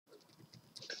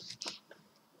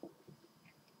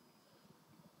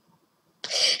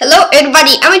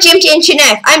everybody, I'm a GMT and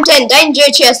Cherniaiev. I'm 10, Danger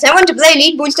Chess. I want to play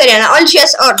Lead Bull Study on all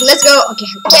chess or let's go. Okay,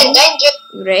 10,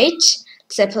 Danger. Great.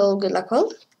 Simple, good luck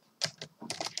all.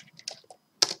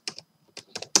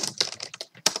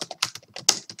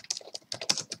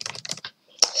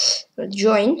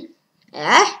 Join.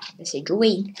 I say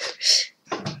join.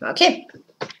 Okay.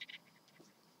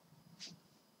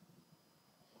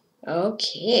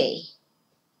 Okay.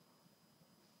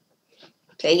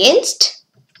 Play against.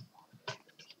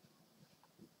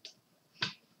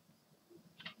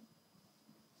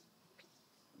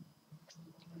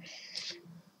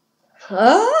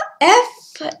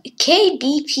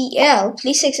 FKBPL.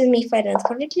 Please access me if I don't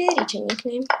correctly reach a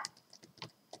nickname.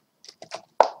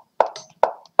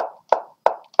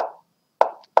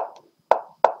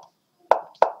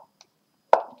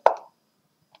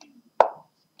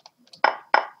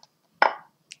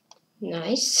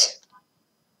 Nice.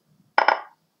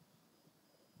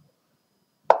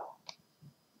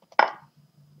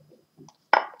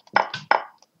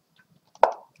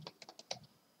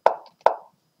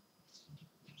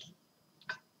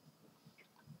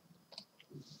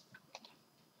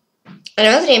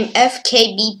 Another name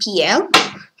FKBPL.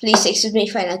 Please excuse me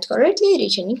if I not correctly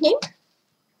reach a nickname.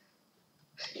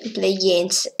 Play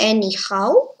against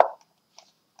anyhow.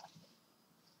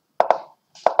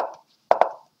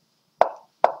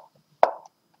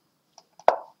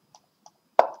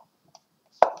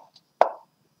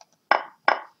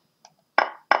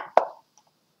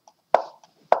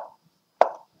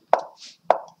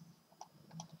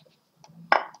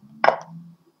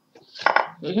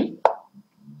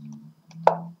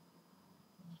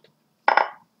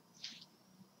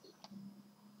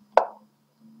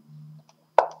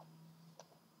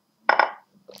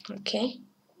 Okay.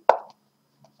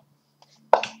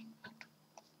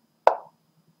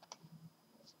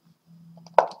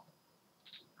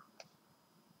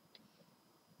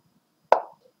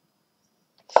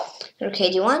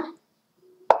 Okay, D1.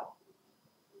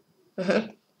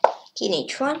 King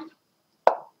H1.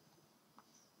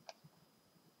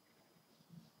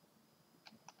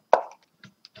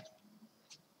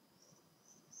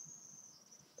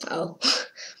 Oh.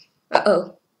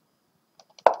 Uh-oh.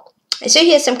 I see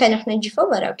he has some kind of knight G4,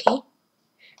 but okay.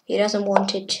 He doesn't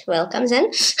want it. Welcome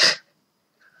then.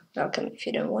 Welcome if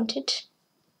you don't want it.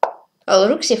 Oh,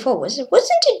 rook C4 wasn't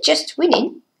it just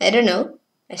winning? I don't know.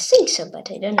 I think so,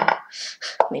 but I don't know.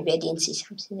 Maybe I didn't see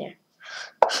something there.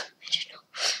 I don't know.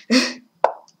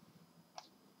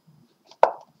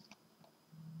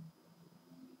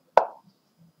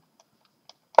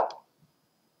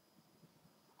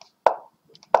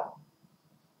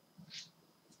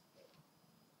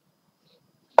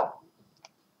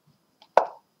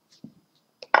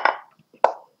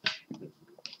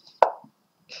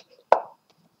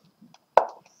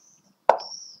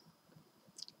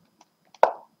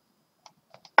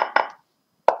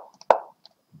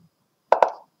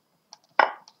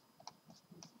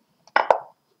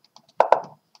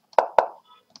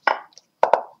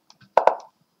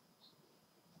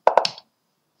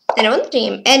 And I want to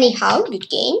game anyhow. Good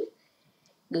game.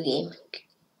 Good game.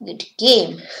 Good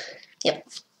game. Yep.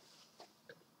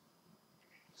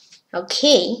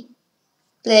 Okay.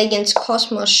 Play against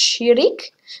Cosmos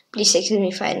Shirik. Please excuse me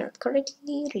if I not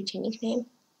correctly reach a nickname.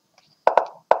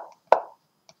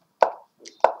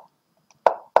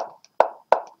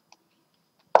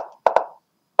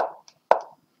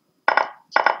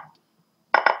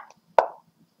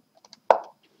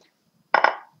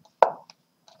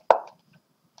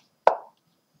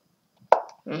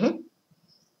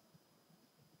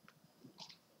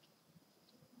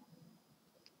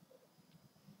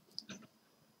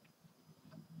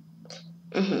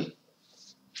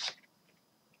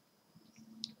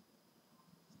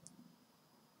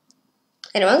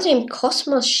 And I want to name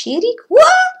Cosmos Shirik?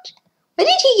 What? Why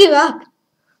did he give up?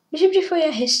 Bishop G4,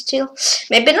 yeah, he's still...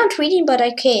 Maybe not reading, but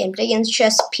okay. I'm playing against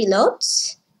chess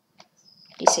pilots.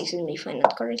 Please excuse me if I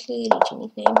not correctly reach a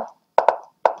nickname.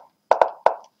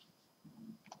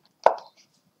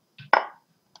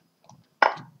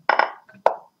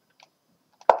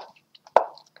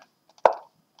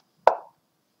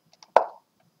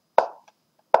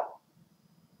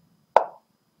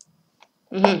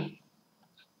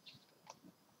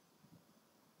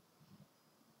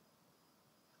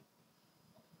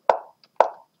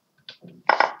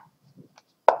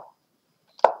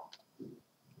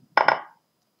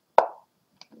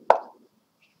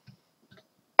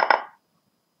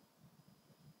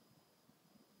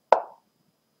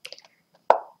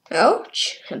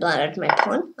 Ouch, I blundered my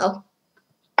pawn. Oh.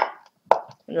 I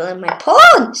blundered my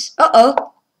pawns!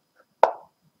 Uh-oh.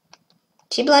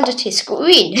 He blundered his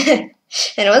queen.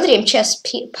 And what dream chess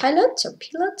pilots or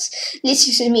pilots? Please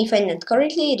excuse me if I not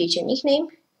correctly. Read your nickname.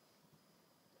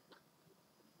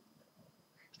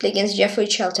 Play against Jeffrey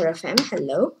Shelter FM.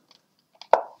 Hello.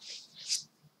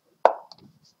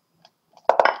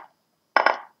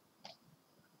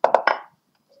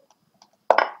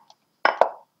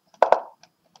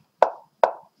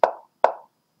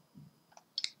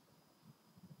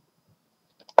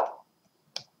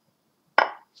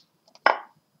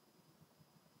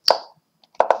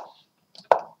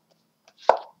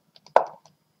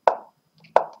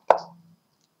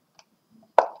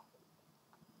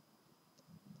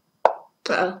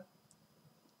 Uh-oh.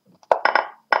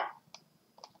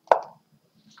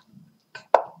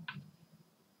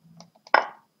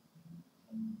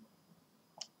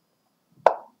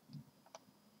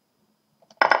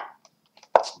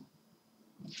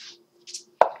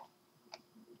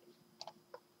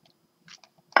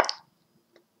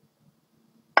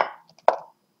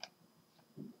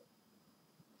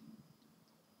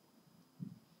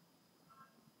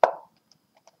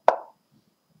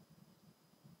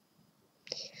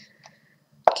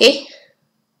 Okay.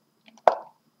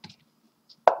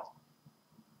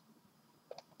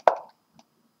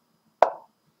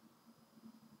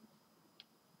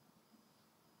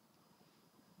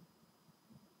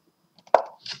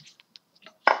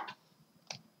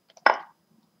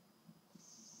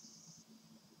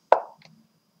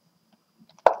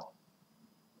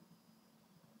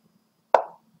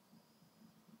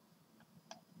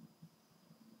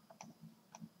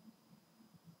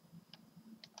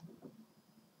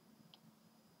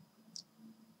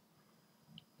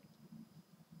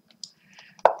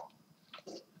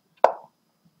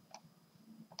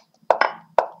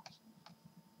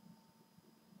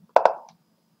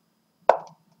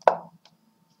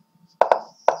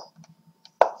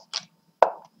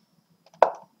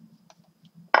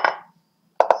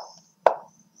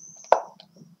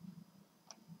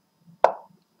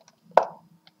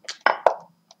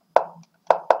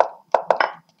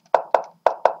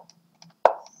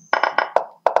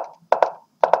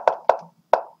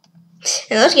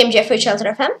 In that game, Jeffrey Shelter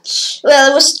FM.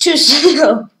 Well, it was too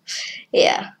slow.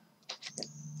 Yeah.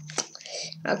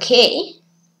 Okay.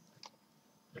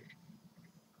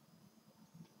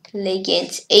 Play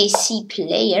against AC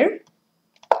player.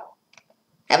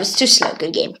 That was too slow.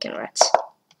 Good game, congrats.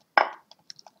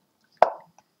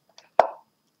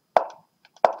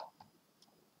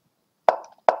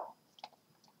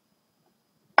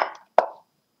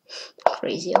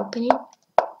 Crazy opening.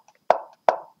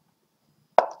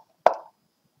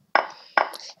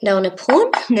 Down a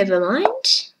pawn, never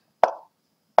mind.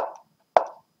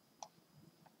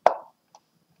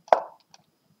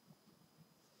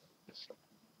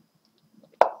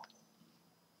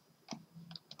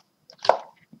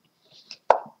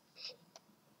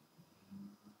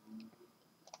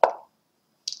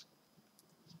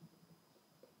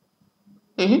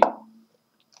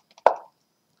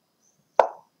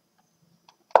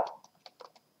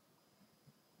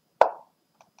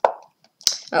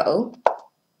 Uh-oh.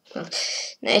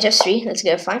 Knight f3, let's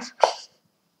go 5.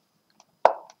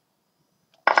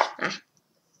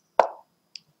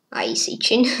 I see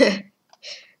chin.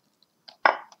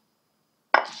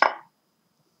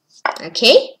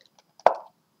 Okay.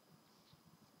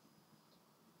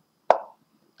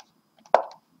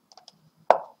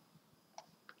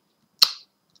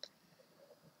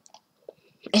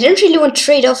 I don't really want to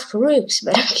trade off rooks,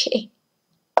 but okay.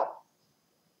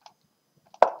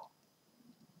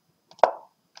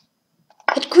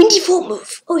 Had queen d4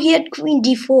 move. Oh, he had queen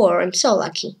d4. I'm so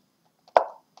lucky.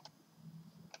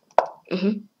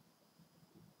 Mm-hmm.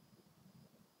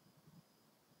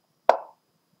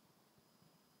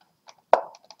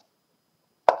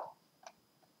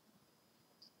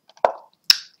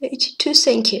 Two,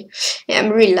 thank you. Yeah, I'm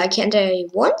really lucky, and I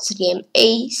won the game.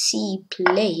 AC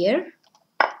player.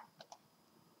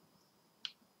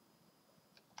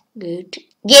 Good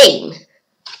game.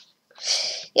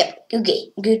 Yep, good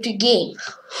game. Good game.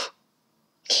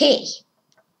 Okay.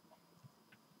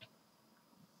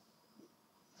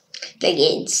 Play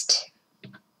against.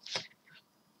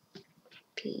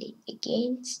 Play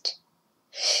against.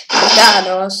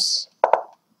 Danos.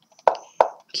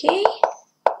 Okay.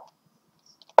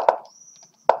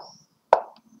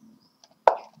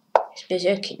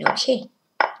 Berserking, okay.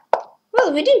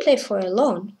 Well, we didn't play for a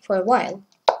while.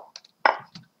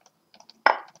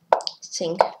 Let's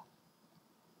think.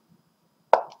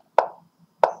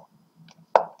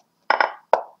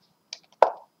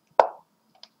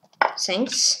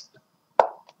 Thanks.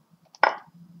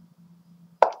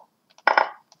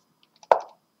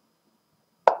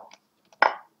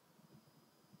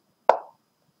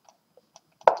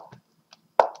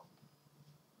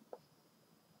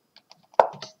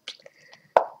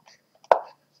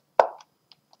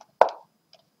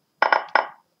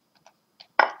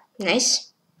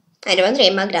 Nice. I don't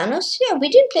want McDonald's. Yeah, we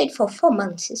didn't play it for 4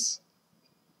 months.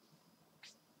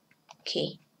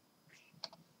 Okay.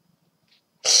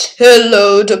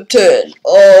 Hello, top 10.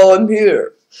 Oh, I'm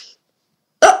here.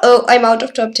 Uh-oh, I'm out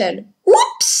of top 10.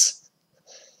 Whoops!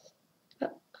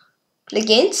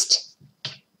 Against?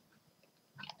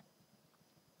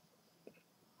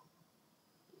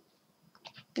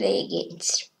 Play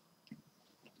against.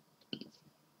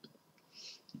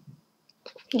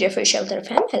 Jeffrey Shelter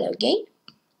fan, hello again.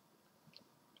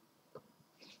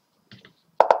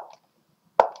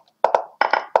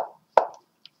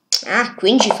 Ah,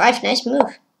 Queen G5, nice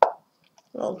move.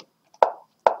 Oh.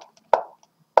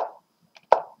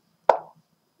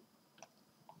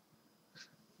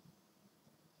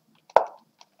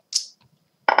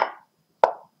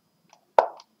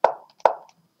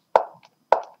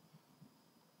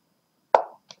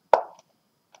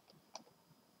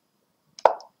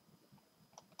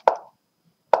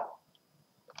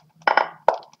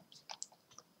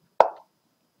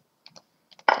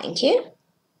 Thank you.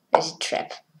 There's a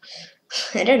trap.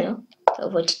 I don't know. Or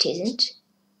what it isn't.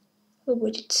 Or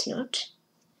what it's not.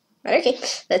 But okay,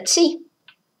 let's see.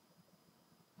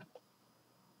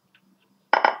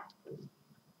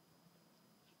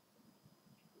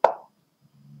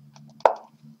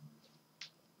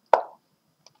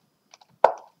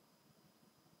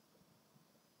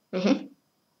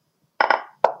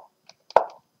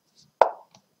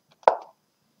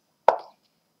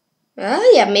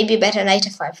 Yeah, maybe better knight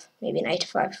f5. Maybe knight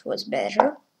f5 was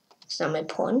better. It's not my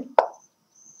pawn.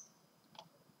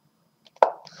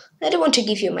 I don't want to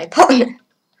give you my pawn.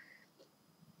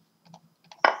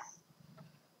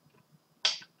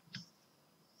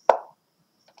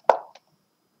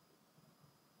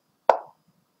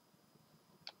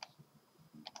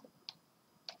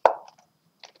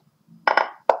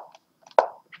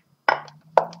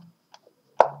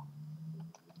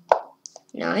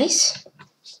 Nice.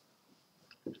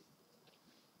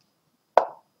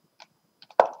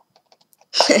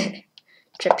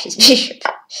 Trap his bishop.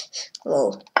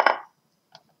 Whoa.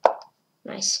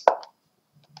 Nice.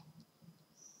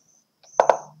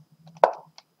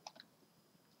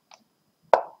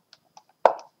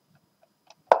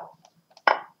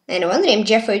 And one name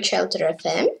Jeffrey Shelter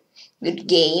FM. Good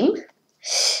game.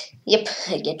 Yep,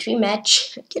 I get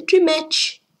rematch. I get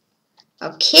rematch.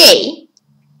 Okay.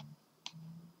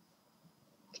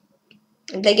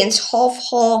 And against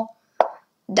Hofho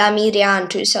Damirian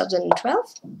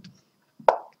 2012.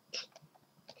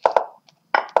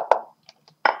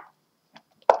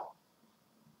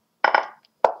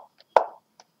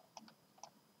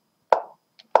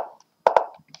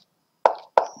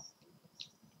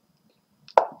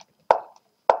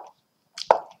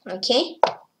 Okay.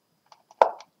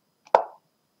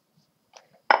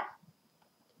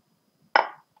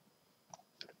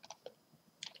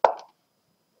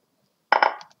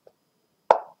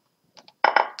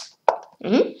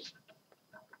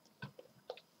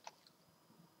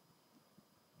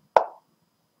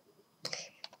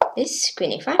 This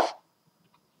Queen e5.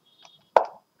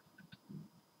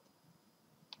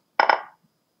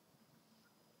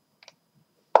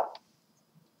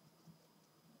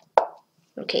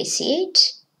 Okay,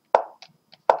 c8.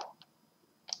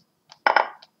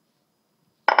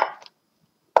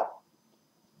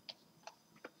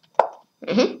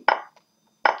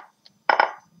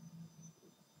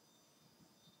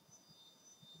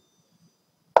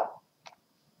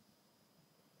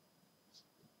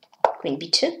 Queen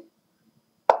b2.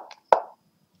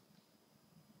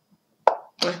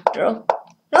 Draw.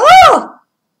 Oh!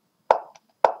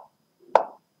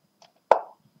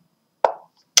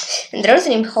 And there was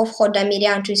an name Hofho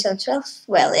Damirian 2012.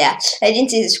 Well, yeah, I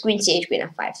didn't see this Queen c8, Queen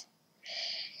f5.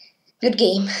 Good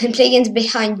game. And play against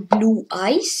behind blue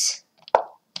eyes.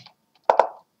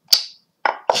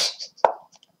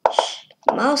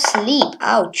 Mouse sleep.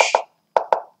 Ouch.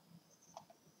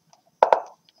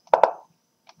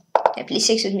 Yeah, please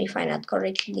excuse me if I not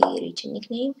correctly reach a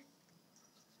nickname.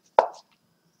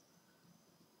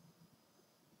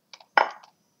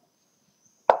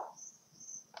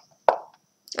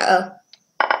 Uh-oh.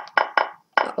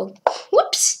 Uh-oh.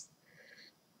 Whoops.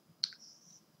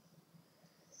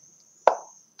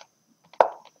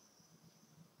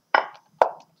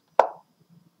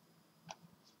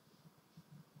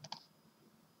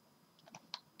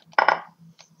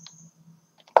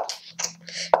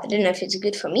 I don't know if it's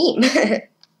good for me.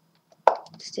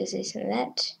 This and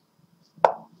that.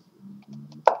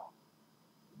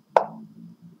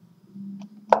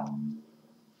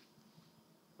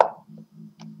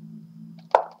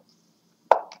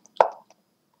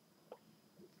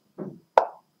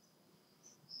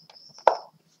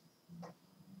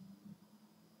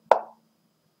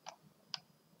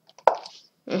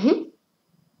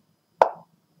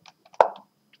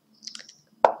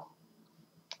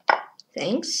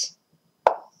 Thanks.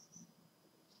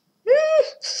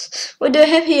 What do I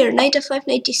have here? Knight of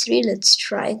 593. Let's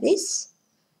try this.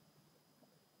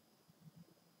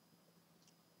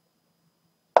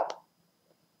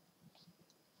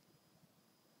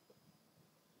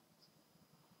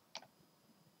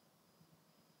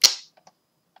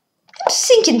 I'm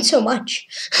thinking so much.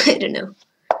 I don't know.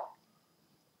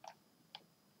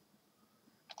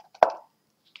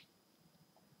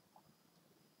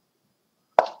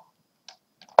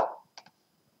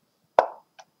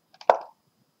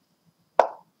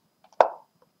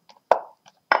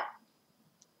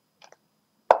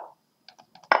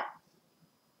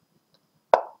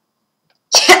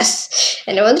 Yes!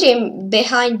 And I wonder him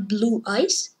behind blue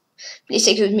eyes. Please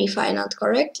excuse me if I not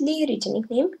correctly written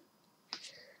nickname.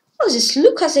 Oh, this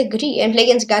Lucas agree. I'm playing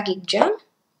against Gagik Jan.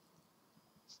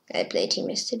 I played him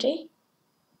yesterday.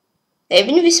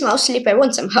 Even with mouse sleep I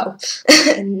won somehow.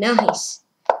 Nice.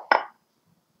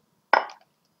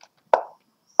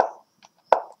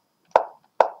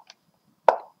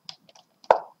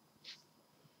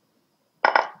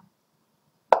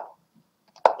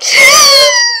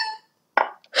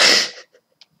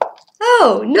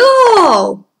 Oh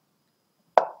no!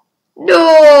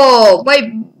 No!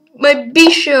 My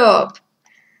bishop!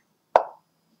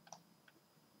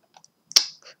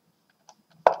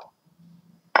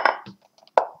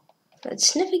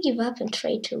 Let's never give up and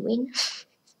try to win.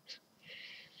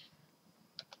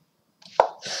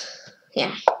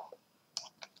 Yeah.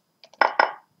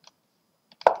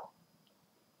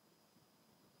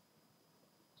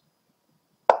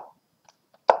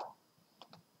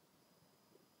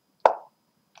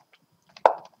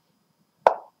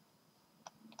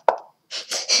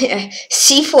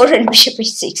 C4 and bishop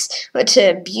h6. What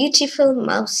a beautiful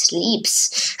mouse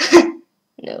sleeps.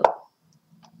 No,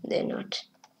 they're not.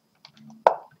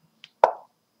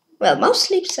 Well, mouse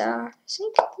sleeps are, I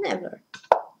think, never.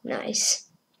 Nice.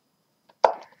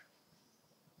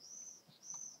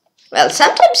 Well,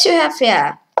 sometimes you have,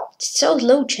 yeah, it's so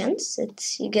low chance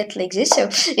that you get like this. So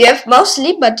you have mouse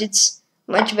sleep, but it's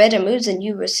much better moves than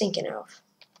you were thinking of.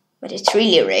 But it's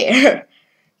really rare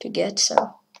to get,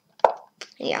 so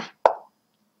yeah.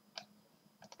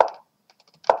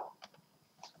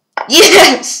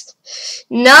 Yes!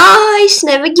 Nice!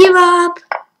 Never give up!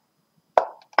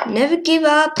 Never give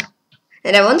up!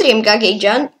 And I wonder him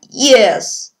Gage-Jan.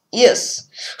 Yes! Yes!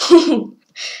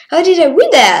 How did I win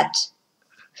that?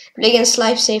 Play against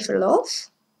Lifesaver Love?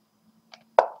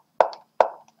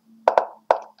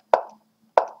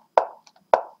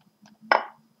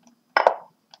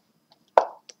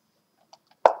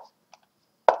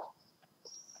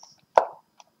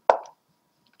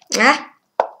 Ah!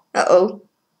 Uh-oh.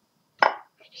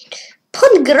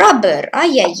 Pawn grabber!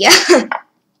 Ay, ay, ay.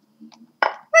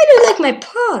 Why do you like my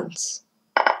pawns?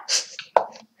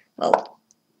 Well.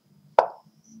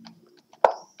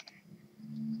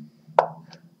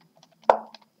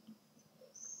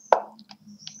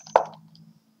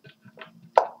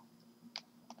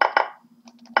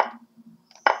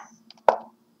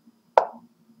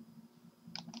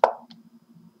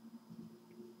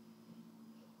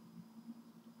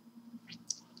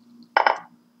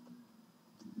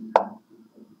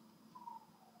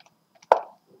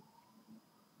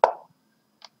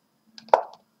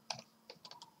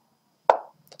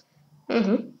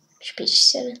 Speech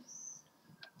 7.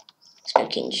 Let's go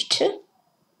king g2.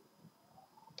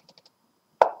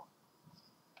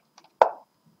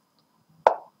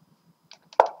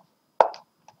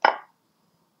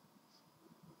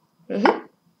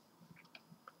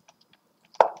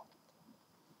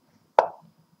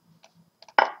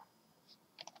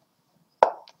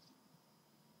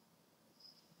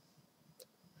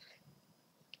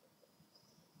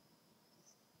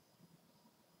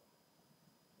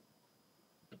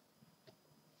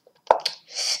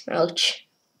 Ouch.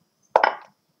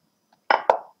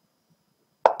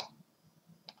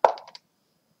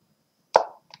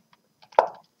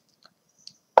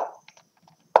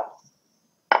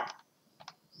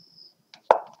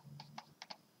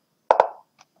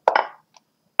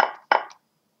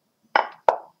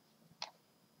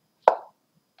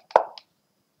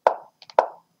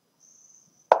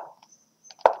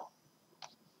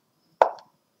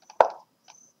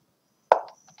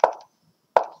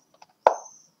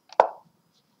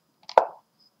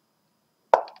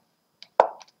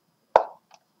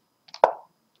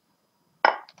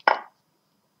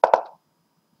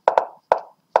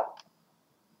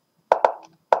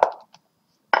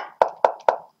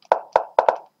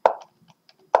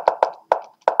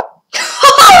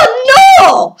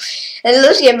 And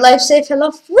last game, LiveStream fell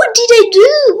off. What did I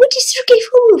do? What is 3k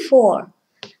forward for?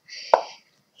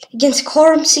 Against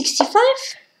Quorum 65?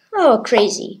 Oh,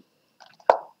 crazy.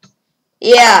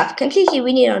 Yeah, completely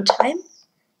winning on time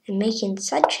and making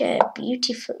such a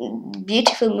beautiful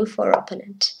move for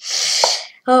opponent.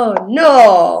 Oh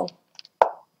no!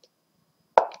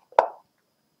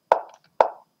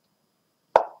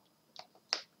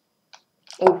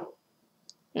 Oh,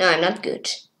 no, I'm not good.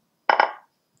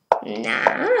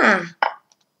 Nah.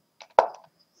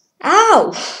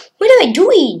 Ow! What am I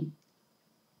doing?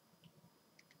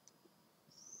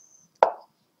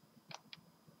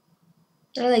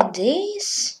 Like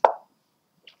this?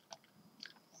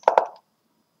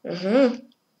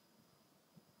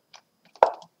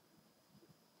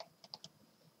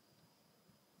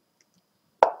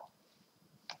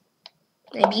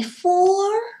 Maybe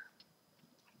 4?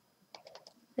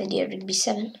 Maybe it would be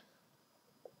 7.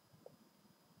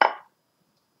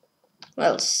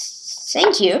 Well,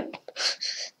 thank you.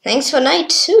 Thanks for knight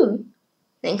too.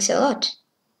 Thanks a lot.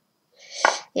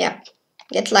 Yeah,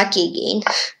 get lucky again.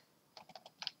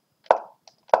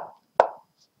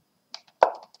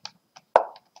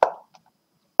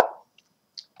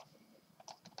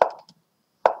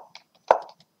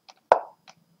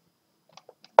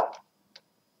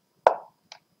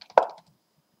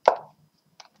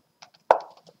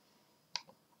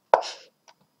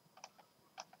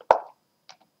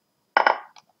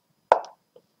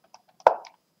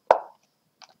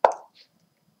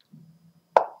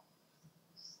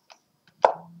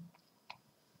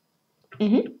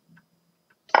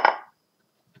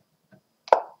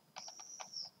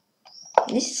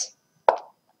 This.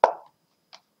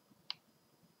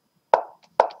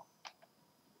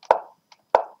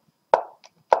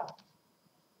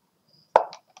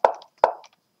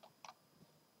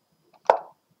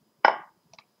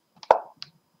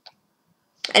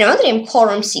 And another game,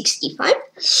 Quorum 65.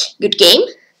 Good game.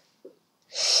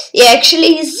 Yeah,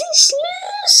 actually, this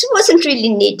lose wasn't really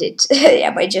needed.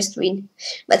 Yeah, I just win.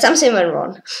 But something went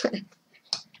wrong.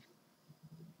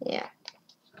 Yeah.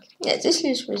 Yeah, this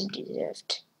lose was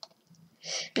deserved.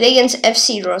 Play against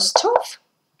FC Rostov.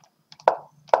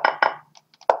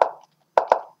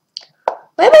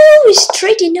 Why am I always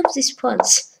trading up these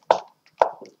pawns?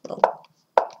 Oh.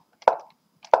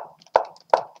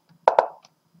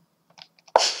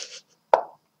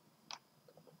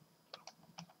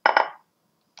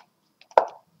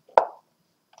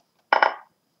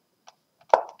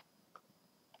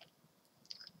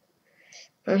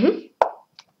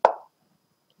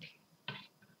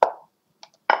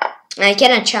 I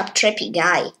cannot chop trappy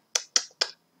guy.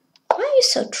 Why are you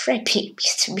so trappy?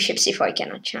 Bishop c4 I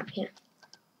cannot chop here.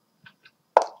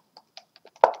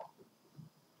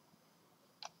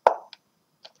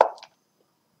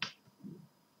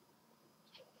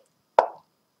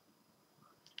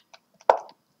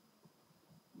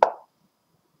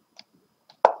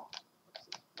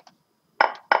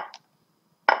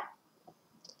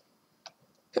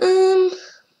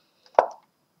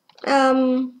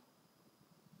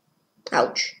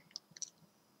 Ouch.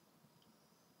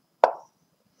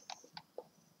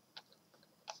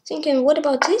 Thinking, what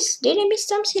about this? Did I miss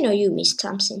something or you missed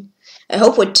something? I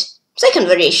hope what second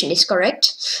variation is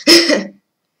correct.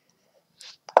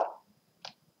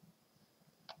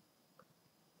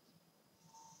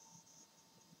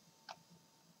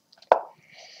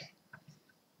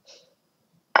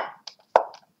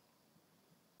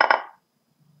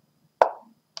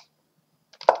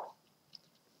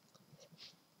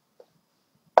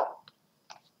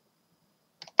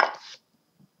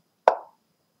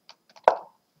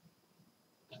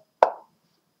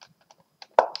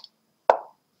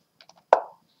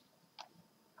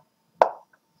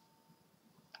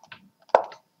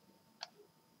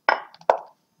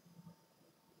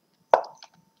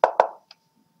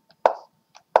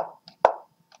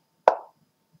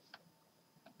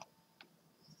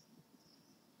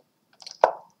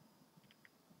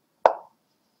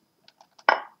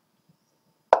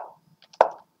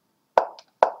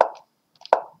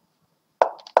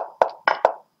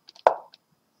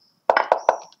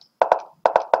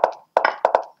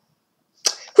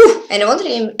 And another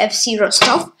game, FC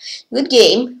Rostov. Good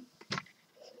game.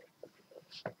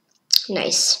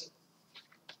 Nice.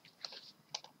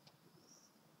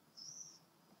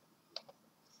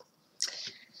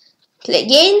 Play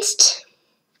against.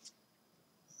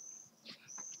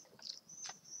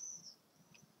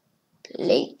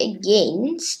 Play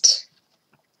against.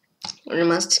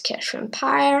 Grandmaster Cash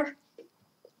Empire.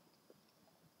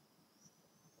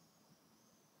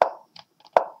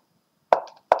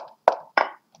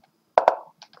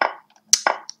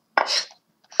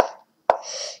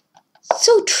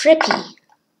 trippy.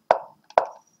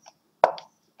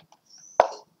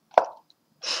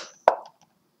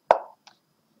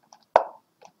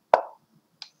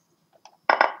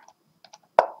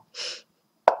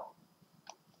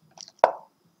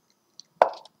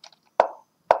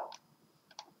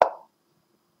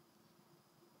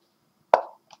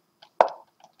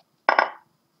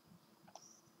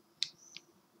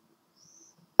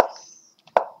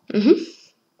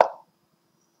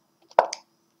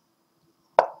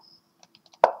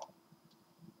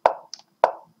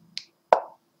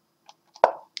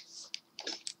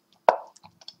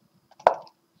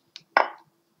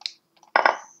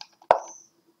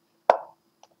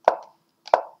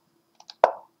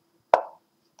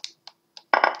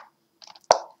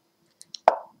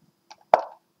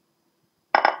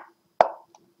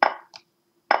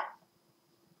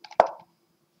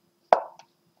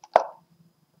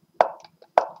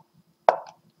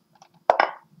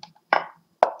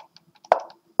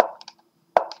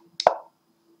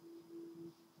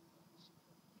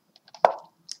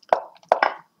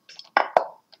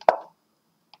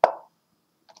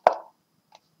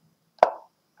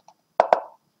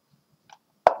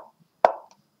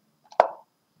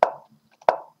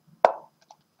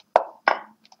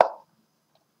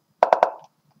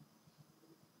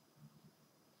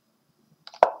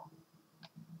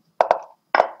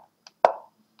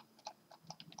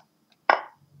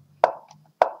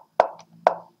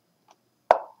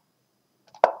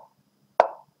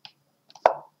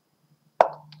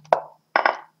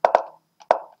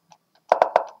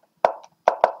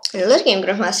 Another game,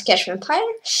 Grandmaster Cash Vampire.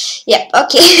 Yep,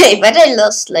 okay, but I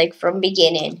lost like from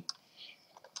beginning.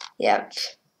 Yep.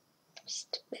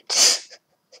 Stupid.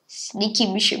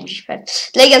 Sneaky mission.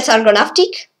 Legends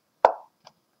Argonautic.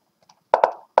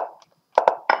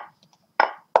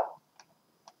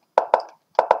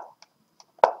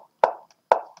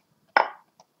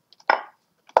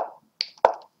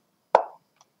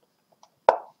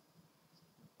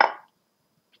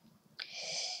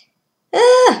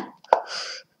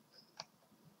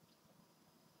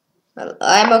 Well,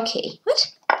 I'm okay.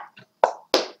 What?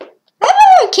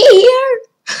 I'm okay here.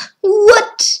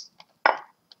 What?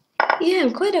 Yeah,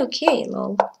 I'm quite okay,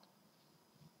 lol.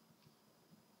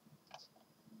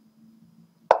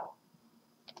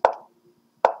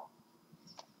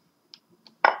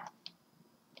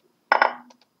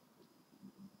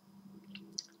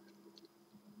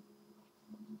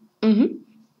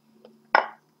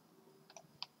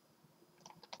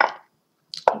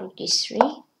 Rook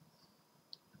d3.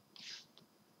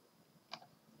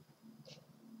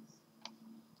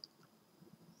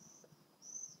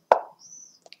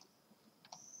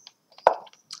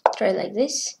 Try like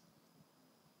this.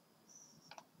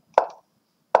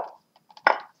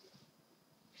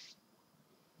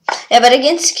 Yeah, but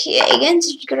against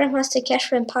Grandmaster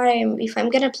Cash Vampire, if I'm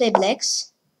gonna play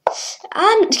blacks,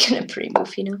 I'm gonna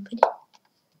pre-move, you know. But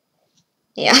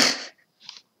yeah.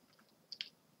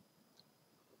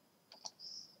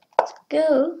 Let's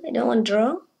go. I don't want to draw.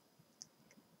 I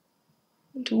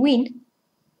want to win.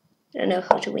 I don't know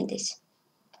how to win this.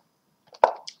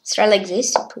 Let's try like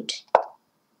this to put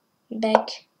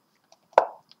back.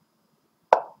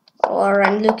 Or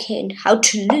I'm looking how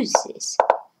to lose this.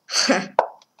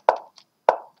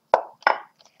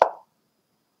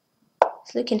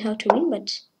 It's looking how to win,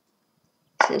 but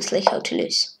it looks like how to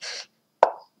lose.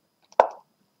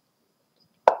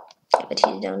 Yeah, but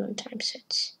he's down on time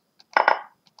sets.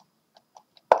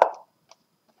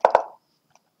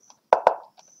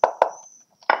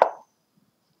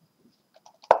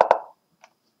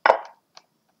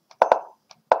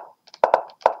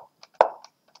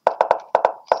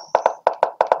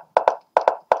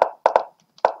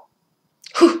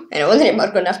 And I wasn't about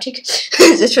Argonautic.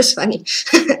 That was funny.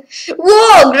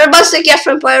 Whoa! Grandmaster Cash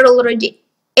Vampire already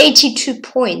 82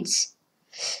 points.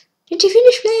 Did he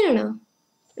finish playing or no?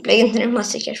 Playing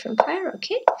Grandmaster Cash Vampire,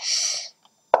 okay.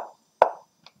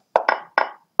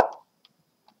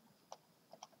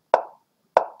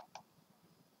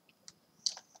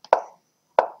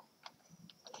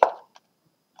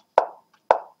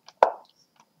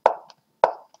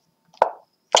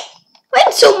 Why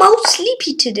am so mouse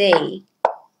sleepy today?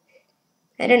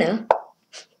 I don't know.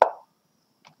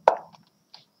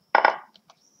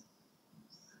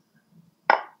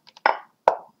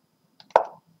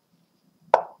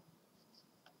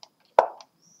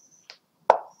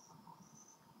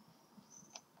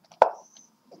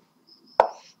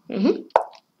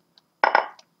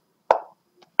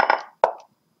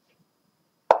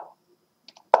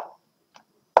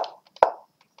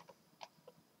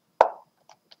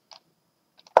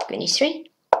 Queen e3.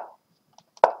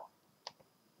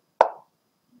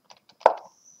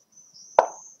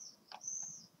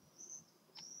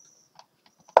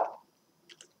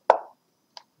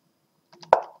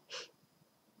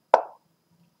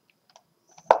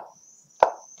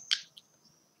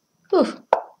 Whew.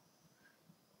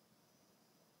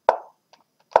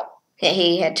 Yeah,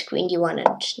 he had queen d1 and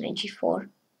knight g4.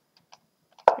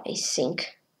 I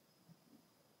think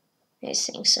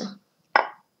so.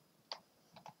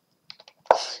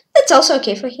 That's also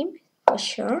okay for him, for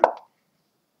sure.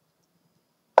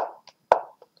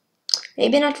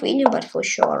 Maybe not winning, but for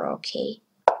sure okay.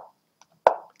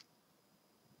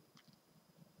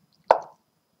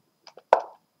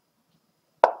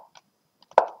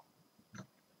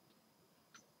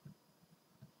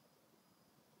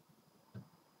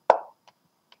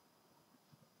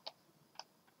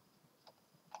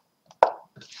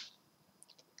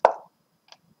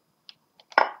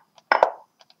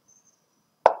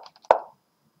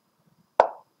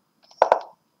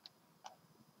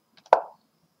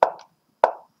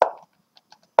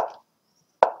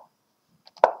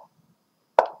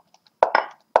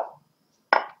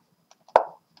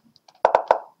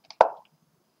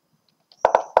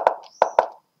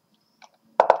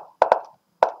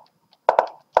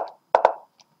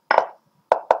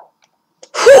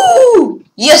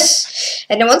 Yes!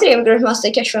 And I want the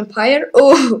Grandmaster catch vampire.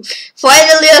 Oh,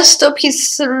 finally I stopped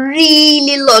his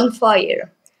really long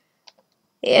fire.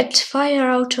 He had fire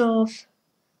out of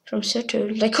from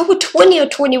Saturn, like over 20 or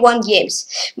 21 games,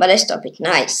 but I stopped it.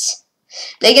 Nice.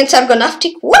 Legends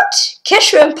Argonautic. What?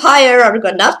 Cash vampire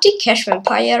Argonautic. Cash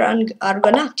vampire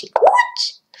Argonautic.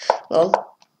 What?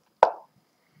 Well,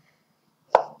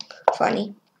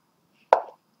 funny.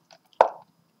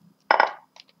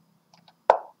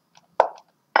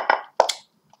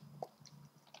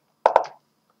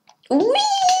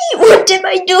 Wee! What am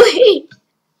I doing?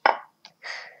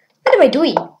 What am I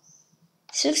doing?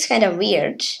 This looks kind of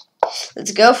weird.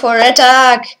 Let's go for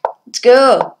attack. Let's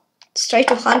go. Let's try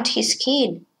to hunt his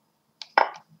kid.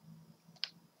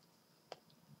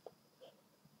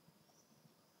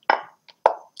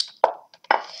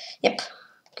 Yep.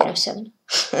 Queen f7.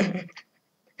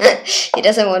 He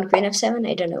doesn't want queen f7.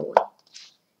 I don't know why.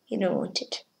 He don't want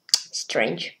it.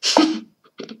 Strange.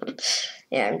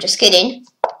 Yeah, I'm just kidding.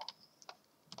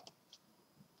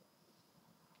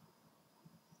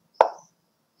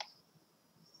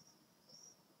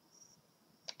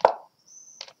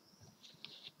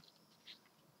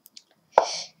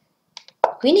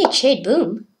 Queen h8,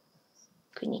 boom.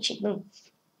 Queen h8, boom.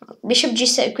 Bishop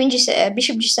g7, queen g7,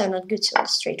 bishop g7 not good, so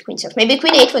straight queen f. Maybe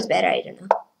queen 8 was better, I don't know.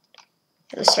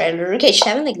 Let's try rook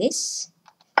h7 like this.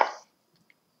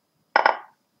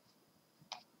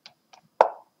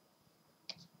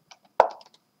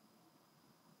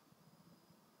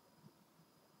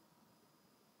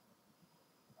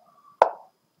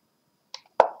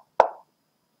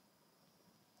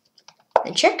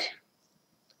 Then check.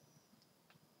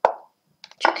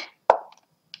 Check.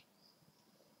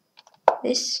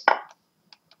 This.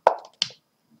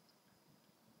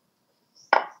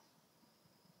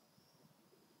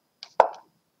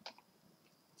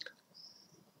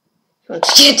 I want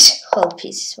to get whole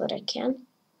pieces what I can.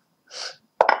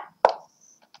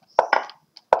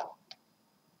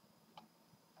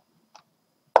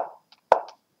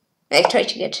 I try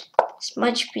to get as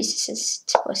much pieces as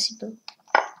possible.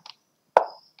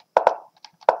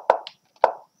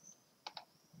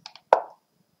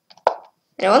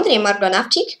 And I want the name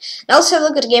Argonautic. And also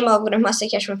look at the game of Grandmaster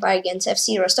Cash Vampire against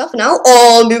FC Rostov. Now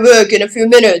I'll be back in a few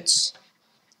minutes.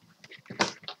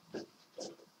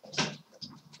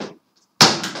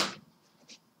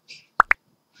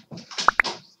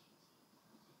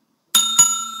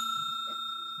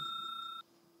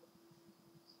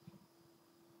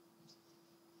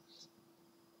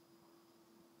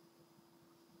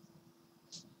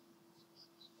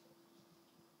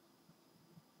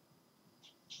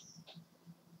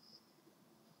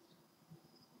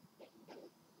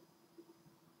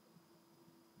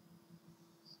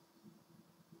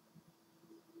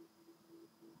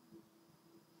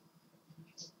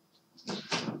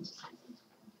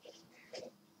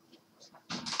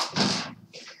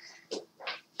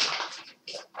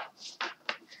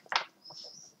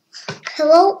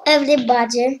 Hello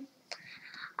everybody,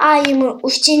 I am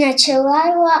Ustina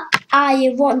Cherniaiev.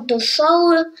 I want to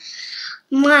show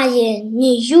my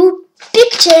new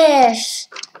pictures.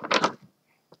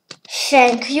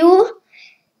 Thank you.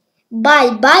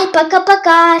 Bye bye,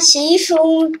 пока-пока. See you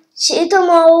soon. See you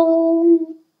tomorrow.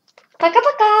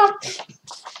 Пока-пока.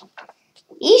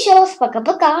 Еще раз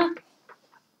пока-пока.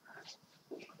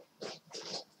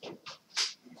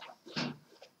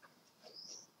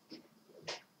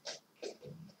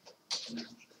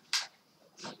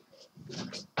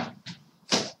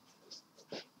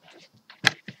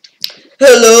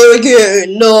 Hello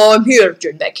again. No, I'm here.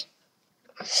 Turn back.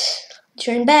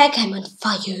 Turn back. I'm on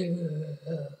fire.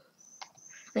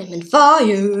 I'm on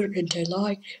fire and I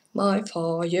like my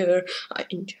fire.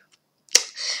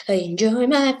 I enjoy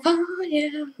my fire.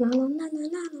 La, la, la,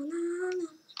 la, la, la.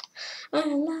 I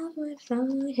love my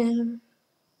fire.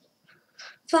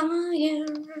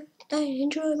 Fire. I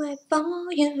enjoy my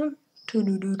fire. Do,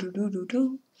 do, do, do, do, do,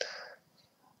 do.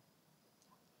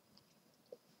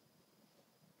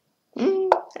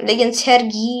 And against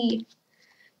Sergey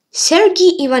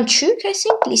Ivanchuk, I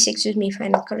think. Please excuse me if I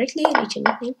not correctly read your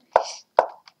nickname.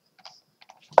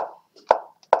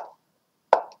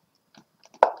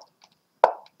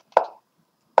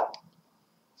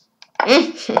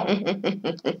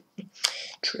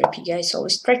 Trippy guys,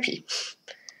 always trippy.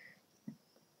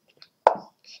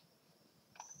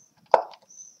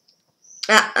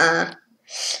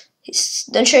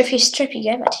 Don't sure if he's trippy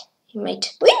guy, but he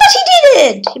might win. But he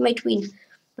did! He might win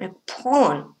my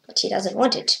pawn, but he doesn't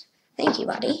want it. Thank you,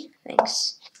 buddy.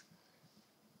 Thanks.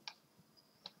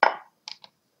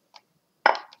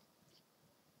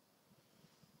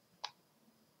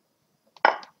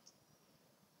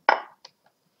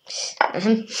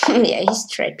 Yeah, he's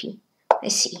trippy. I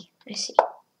see.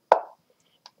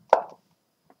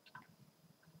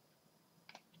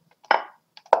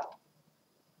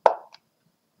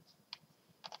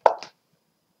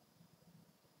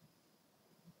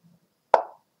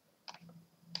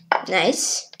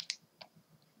 Nice.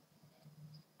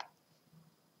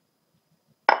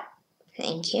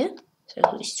 Thank you. So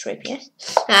who's trippier?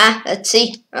 Let's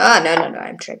see. No,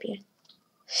 I'm trippier.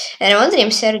 And I wonder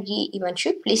if Sergey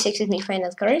Ivanchuk, please excuse me if I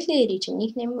not correctly read your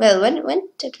nickname. Well, when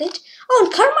I played? Oh,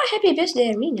 on Karma Happy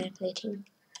Birthday Arena I played him.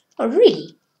 Oh,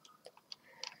 really?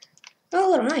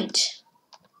 Alright.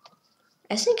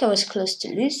 I think I was close to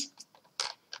lose.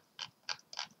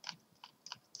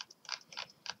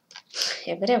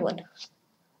 Yeah, but I won.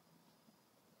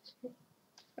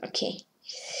 Okay.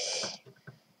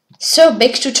 So,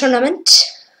 back to tournament.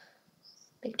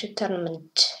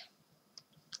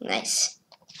 Nice.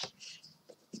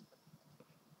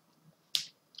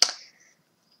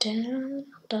 And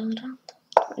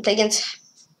against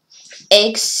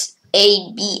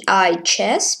XABI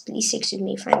Chess. Please excuse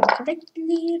me if I'm correctly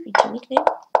read your nickname.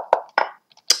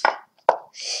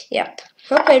 Yep.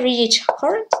 Hope I read it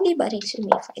correctly, but excuse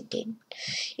me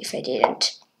if I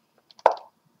didn't.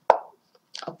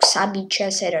 Oxabi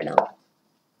Chess, I don't know.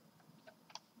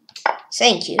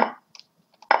 Thank you.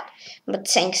 But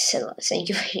thanks a lot. Thank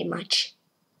you very much.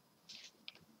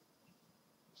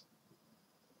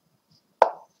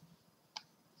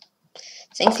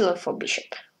 Thanks a lot for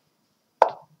Bishop.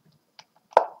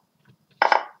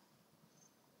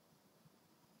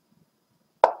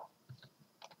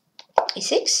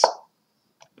 E6.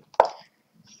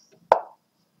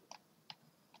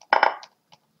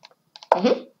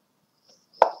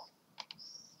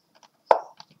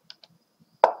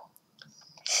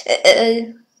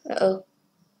 Uh-oh.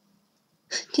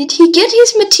 Did he get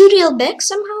his material back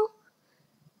somehow?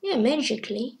 Yeah,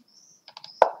 magically.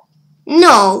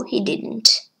 No, he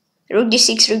didn't. Rook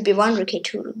d6, rook b1, rook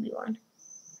a2, rook b1.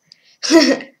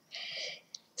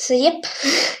 So, yep,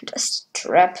 just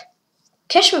trap.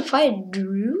 Cashman fired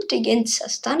root against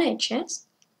Astana at chess.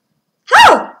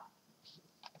 How?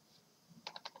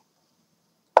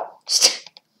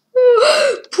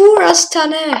 Poor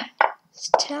Astana.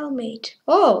 Stalemate.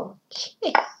 Oh,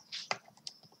 okay.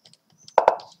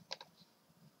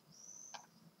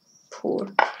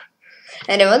 Poor.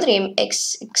 And another name,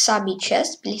 Xabi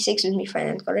Chess. Please excuse me if I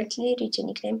not correctly read your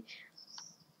nickname.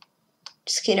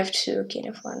 King of 2, king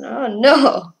of 1. Oh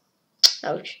no!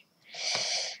 Ouch.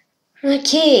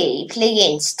 Okay, play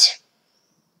against.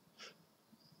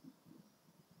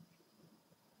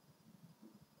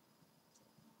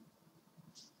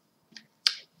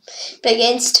 Play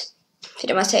against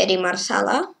Firmaseri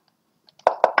Marsala.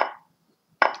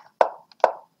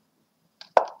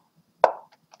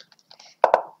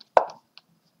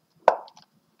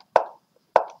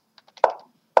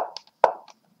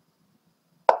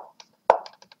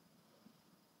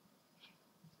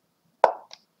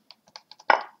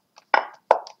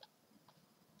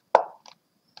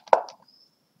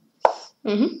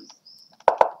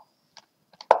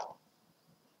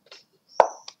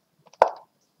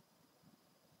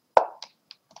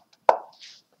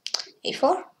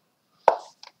 A4,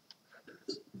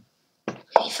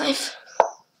 A5,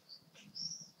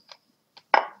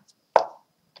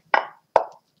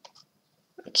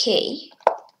 okay,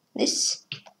 this,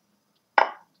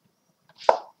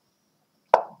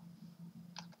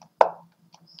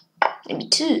 maybe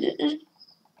 2,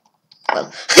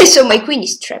 well, so my queen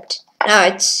is trapped. No,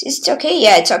 it's okay,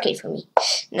 yeah, it's okay for me.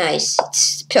 Nice,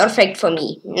 it's perfect for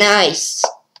me, nice.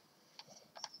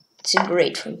 It's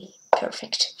great for me.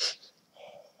 Perfect.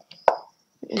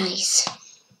 Nice.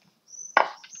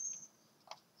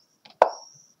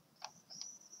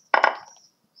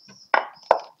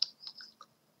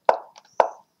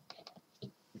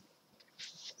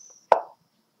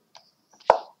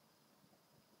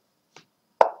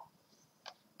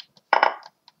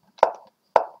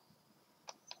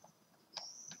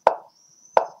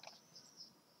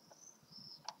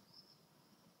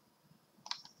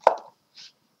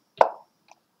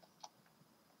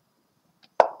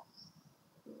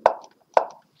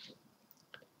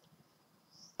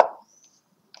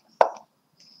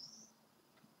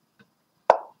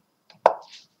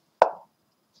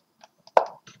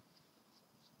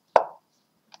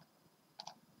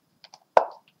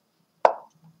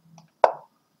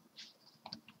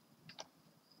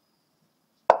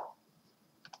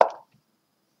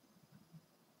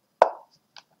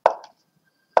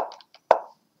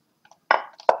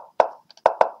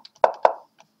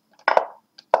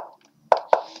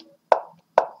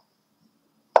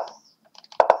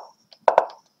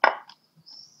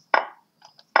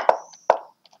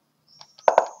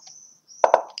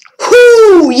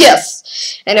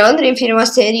 Yes! And I wonder if you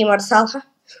must have immortal.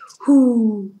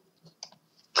 Whoo!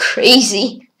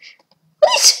 Crazy.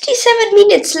 Only 57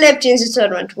 minutes left in the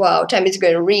tournament. Wow, time is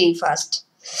going really fast.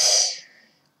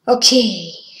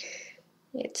 Okay.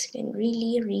 It's going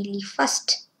really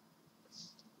fast.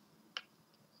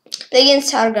 Play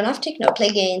against Argonautic? No, play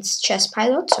against chess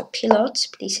pilots or pilots.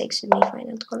 Please excuse me if I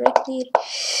not correctly.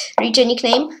 Read a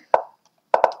nickname.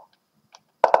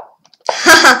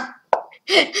 Haha!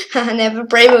 Never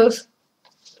pray move.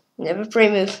 Never pray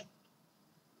move.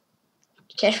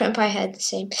 Cash Vampire had the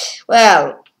same.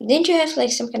 Well, didn't you have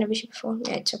like some kind of issue before?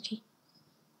 Yeah, it's okay.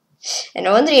 And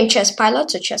I wonder if chess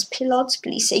pilots or chess pilots,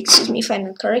 please excuse me if I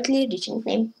not correctly. Read a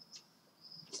nickname.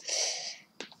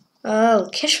 Oh,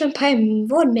 Cash Vampire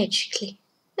won magically.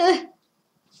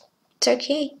 It's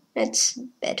okay. That's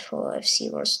bad for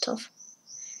FC war stuff.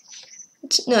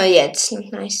 It's not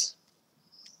nice.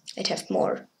 I'd have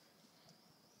more.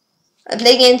 I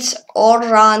play against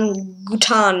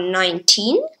Orangutan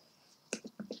 19.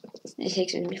 Please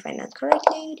excuse me if I not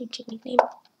correctly. Read your nickname.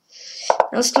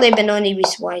 I'll play Benoni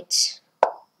with white.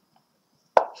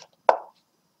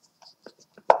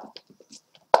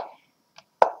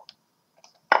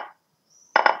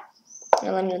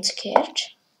 Well, I'm not scared.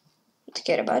 Not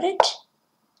scared about it.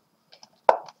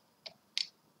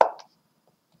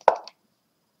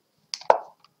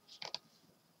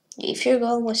 If your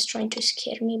goal was trying to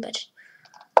scare me, but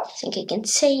I think I can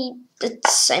say that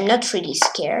I'm not really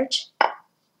scared.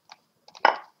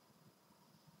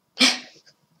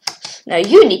 Now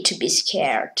you need to be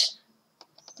scared.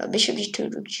 Well, bishop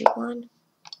g2, rook g1.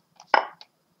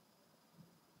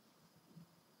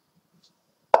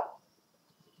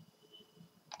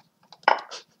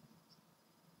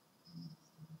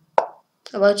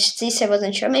 About this I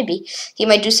wasn't sure. Maybe he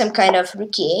might do some kind of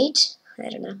rook e8. I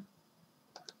don't know.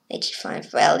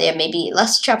 85. Well, yeah, maybe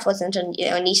last trap wasn't on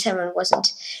e7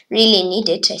 wasn't really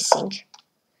needed, I think.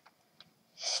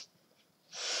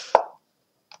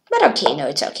 But okay, no,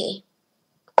 it's okay.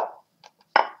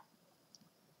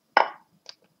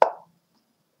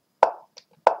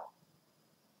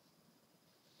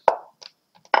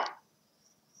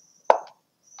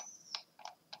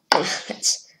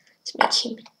 Let's make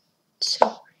him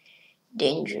so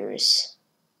dangerous.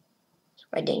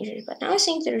 Quite dangerous, but now I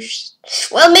think there's,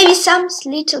 well, maybe some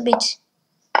little bit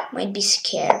might be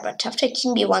scared, but after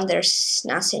king b1 there's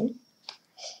nothing.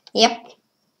 Yep.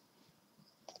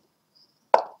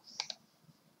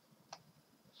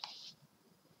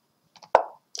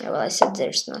 Well, I said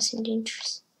there's nothing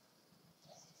dangerous.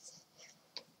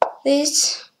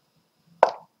 This.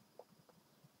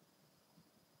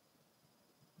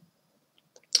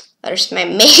 There's my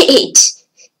mate.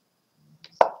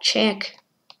 Check.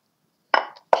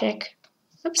 Check.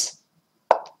 Oops.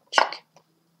 Check.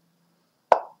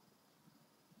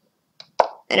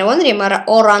 And I wonder if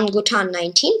Orangutan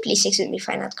 19. Please excuse me if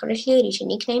I not correctly. Read your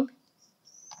nickname.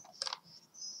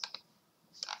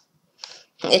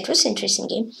 It was an interesting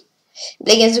game.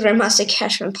 Play against Grandmaster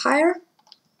Cash Vampire.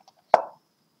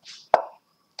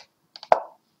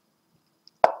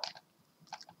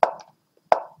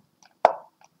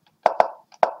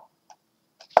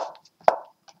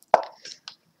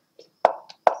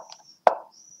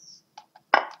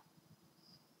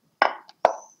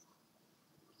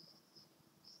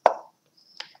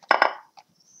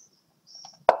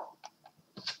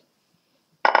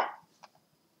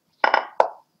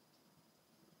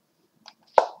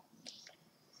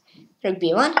 Rook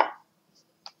b1.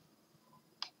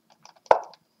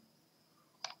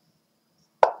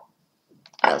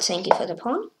 thank you for the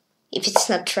pawn. If it's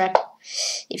not trap,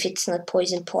 if it's not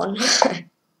poison pawn.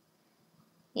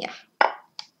 Yeah.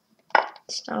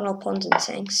 It's not all pawns and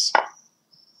thanks.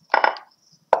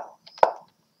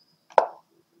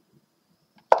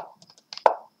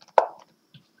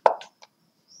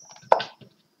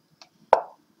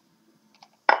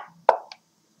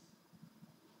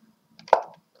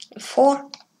 Four.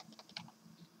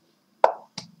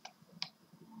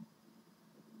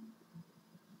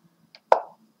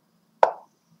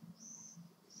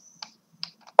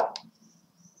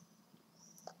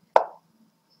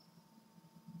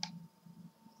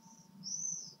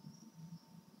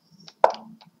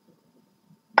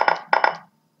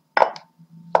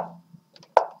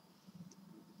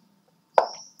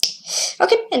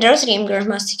 Okay, and there's the game,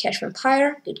 Grandmaster Cash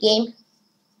Vampire. Good game.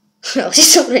 Well,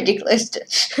 it's already close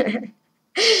to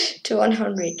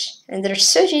 100, and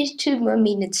there's 32 more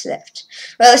minutes left.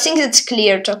 Well, I think it's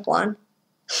clear top 1.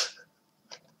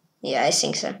 Yeah, I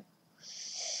think so.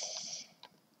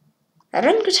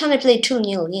 Orangutan played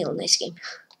 2-0. Nice game.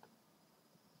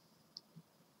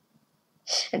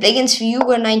 And against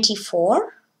viewer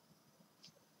 94.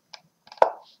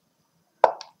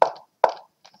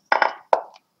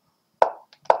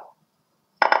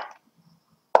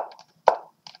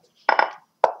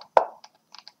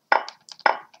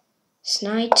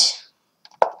 Knight.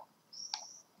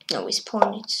 No, he's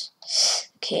pawn it.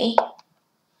 Okay.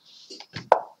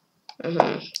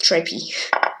 Trappy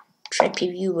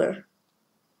viewer.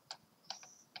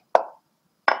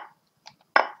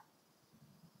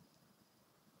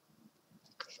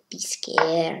 Be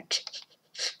scared.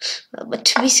 Well, but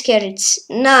to be scared, it's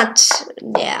not.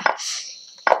 Yeah.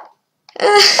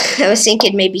 I was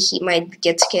thinking maybe he might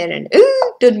get scared and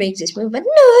don't make this move, but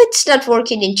no, it's not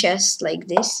working in chess like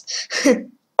this. Yeah,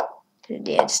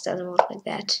 it just doesn't work like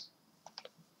that.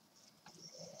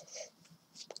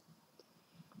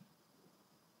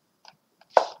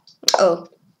 Oh.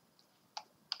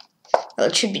 Well,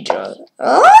 it should be draw.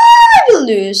 Oh, I will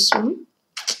lose.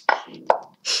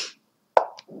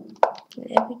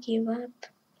 Never give up.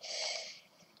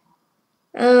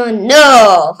 Oh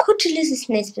no! Who to lose this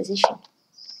nice position?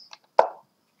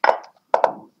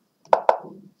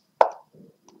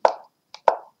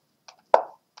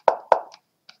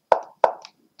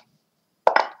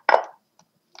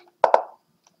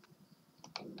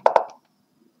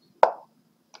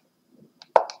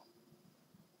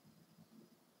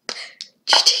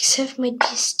 G6 might be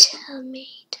a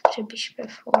stalemate after bishop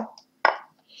f4.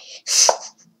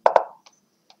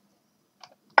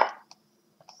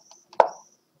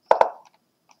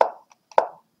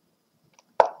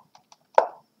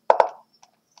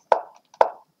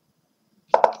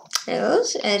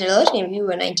 And a lot in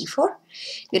viewer 94.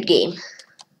 Good game.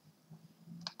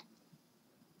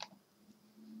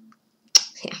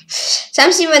 Yeah.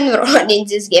 Something went wrong in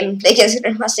this game because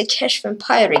Grandmaster Cash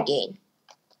Vampire again.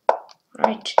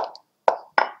 Right.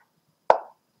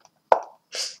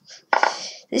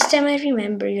 This time I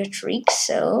remember your trick,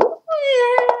 so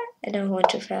I don't want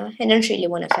to fail. I don't really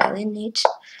want to fail in it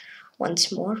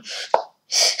once more.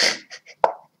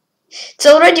 It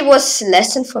already was a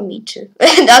lesson for me too.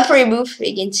 Not remove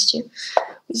against you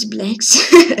with blacks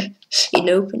in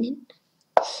opening.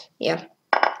 Yeah.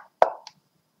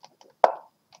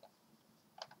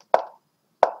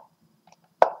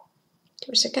 It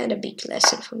was a kind of big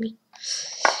lesson for me.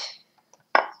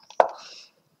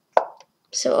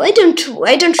 So I don't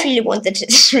really want that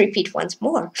to repeat once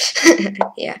more.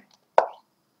 Yeah.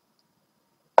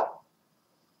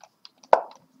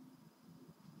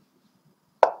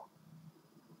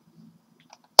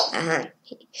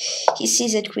 He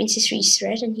sees that queen c3 is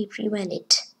threat and he prevents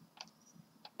it.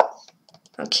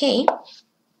 Okay.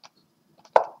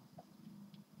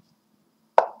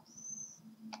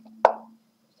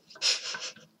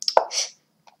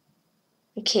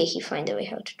 Okay, he find a way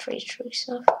how to trade through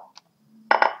himself.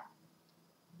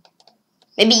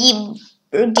 Maybe he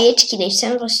brigade king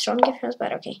h7 was stronger for us,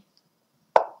 but okay.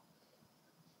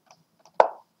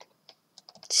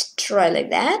 Let's try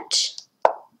like that.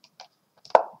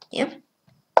 Yep.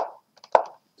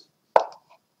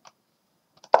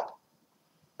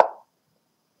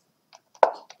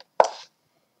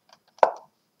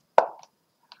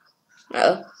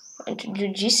 Oh, I want to do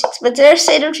g6, but there's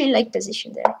I don't really like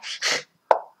position there.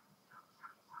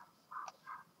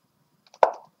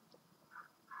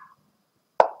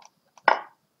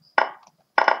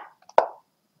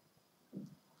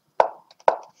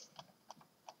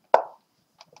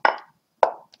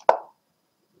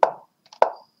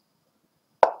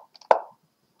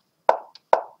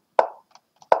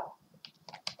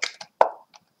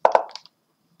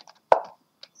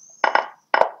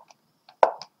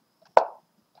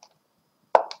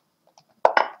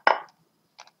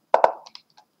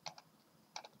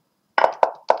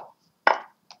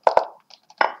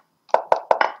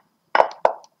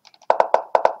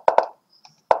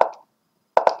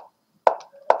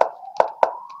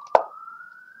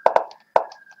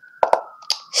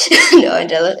 No,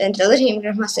 International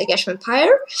Grandmaster Cash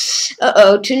Vampire.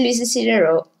 Uh-oh, 2 loses in a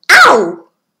row. Ow!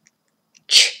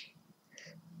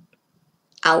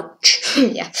 Ouch.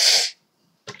 Yeah.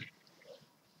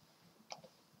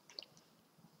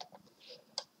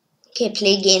 Okay,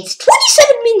 play against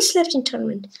 27 minutes left in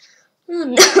tournament. Oh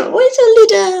no, why so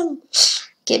little?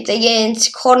 Okay, play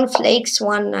against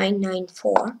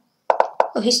Cornflakes1994.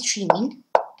 Oh, he's streaming.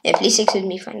 Yeah, please excuse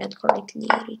me if I not correctly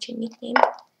reach a nickname.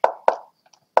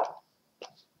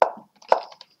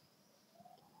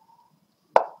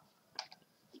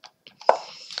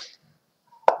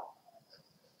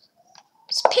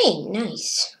 Spain,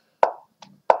 nice.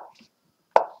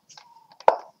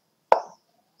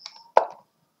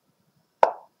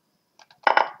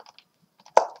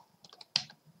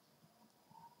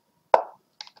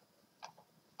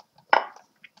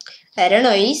 I don't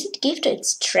know, is it gift or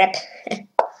it's trap?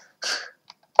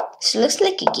 This looks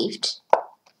like a gift.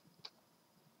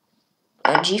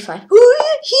 Oh, G5.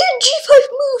 Oh, here, G5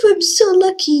 move! I'm so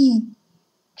lucky!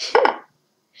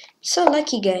 So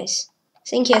lucky, guys. I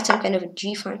think he had some kind of a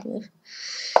G5 move.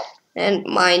 And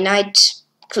my knight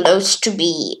close to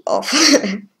be off.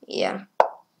 Yeah.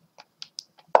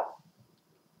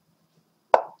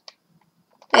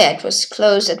 Yeah, it was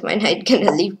close that my knight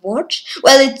gonna leave board.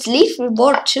 Well, it's leave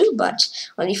board too, but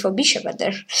only for bishop, but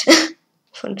there.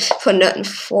 for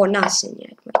nothing, yeah,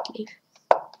 it might leave.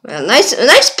 Well, nice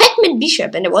Pac-Man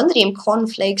bishop, and I wonder him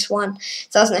Cornflakes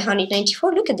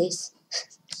 1994. Look at this.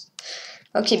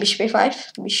 Okay, bishop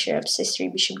a5, bishop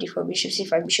c3, bishop d4, bishop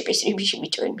c5, bishop a3, bishop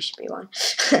b2, and bishop a1.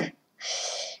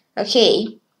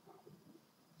 Okay.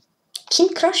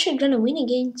 King Crusher gonna win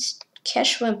against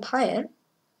Cash Vampire.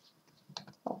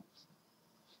 Oh.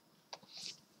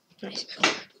 Nice.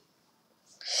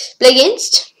 Play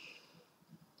against.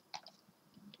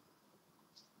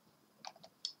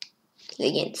 Play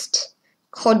against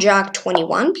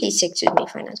Kojak21. Please excuse me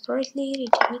if I not correctly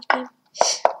read your nickname.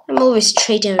 I'm always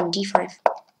straight on d5.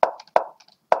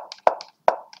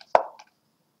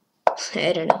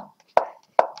 I don't know.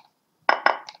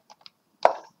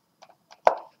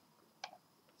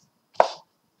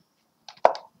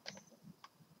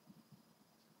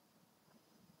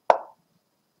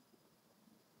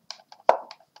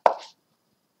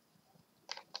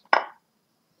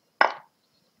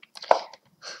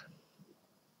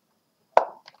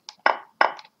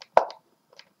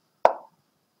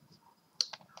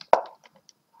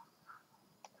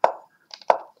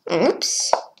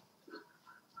 Oops.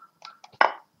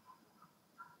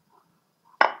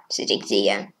 So take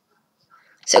the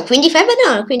so queen d5, but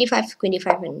no, queen d5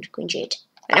 and queen g8.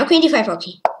 But now queen d5,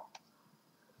 okay.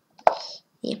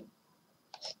 Yeah.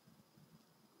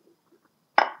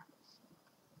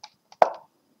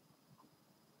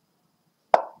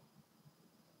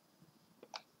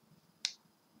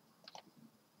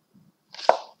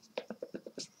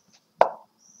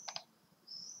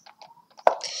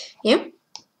 Yeah.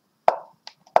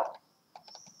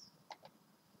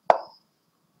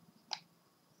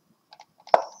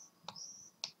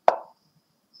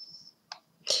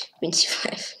 Queen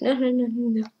c5. No.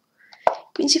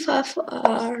 Queen c5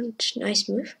 aren't nice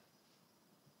move.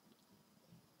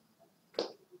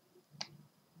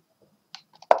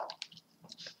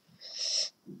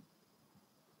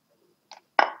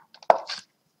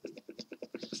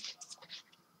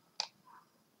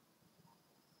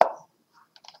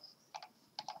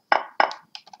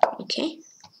 Okay.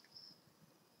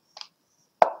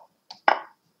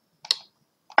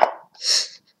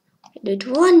 I did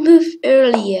one move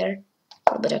earlier.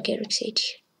 Oh, but okay, rook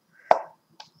h.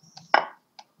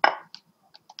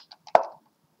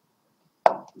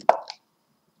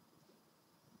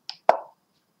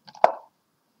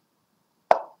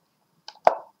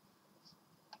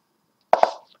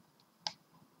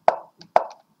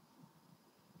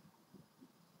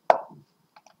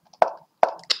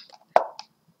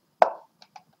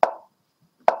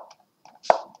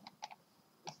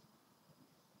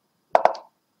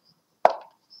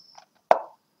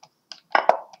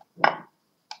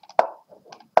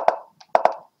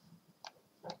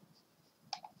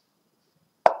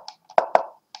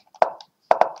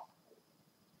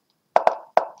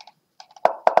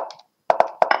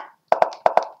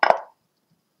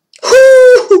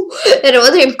 And I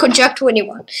wonder him Kojak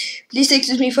 21. Please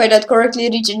excuse me if I not correctly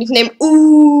read your nickname.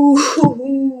 Ooh.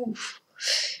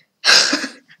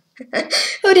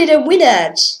 How did I win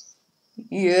that?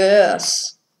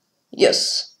 Yes.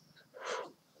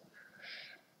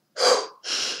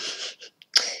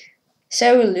 So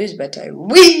I will lose, but I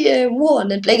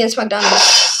won and play against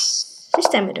McDonald's. This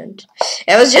time I don't.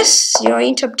 I was just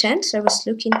in top 10, so I was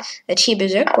looking at he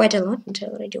berserk quite a lot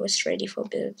until I was ready for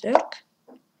berserk.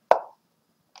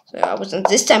 So I wasn't.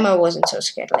 This time I wasn't so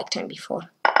scared like time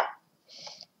before.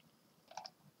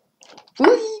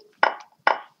 Whee!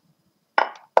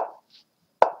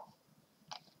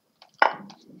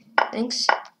 Thanks.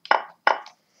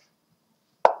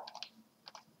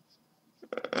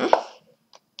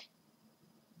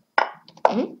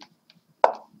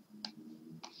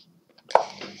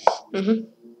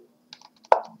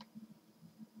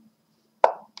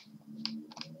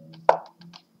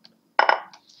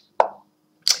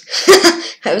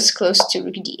 I was close to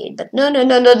rook d8, but no. Only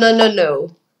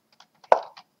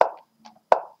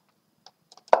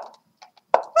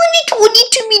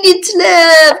 22 minutes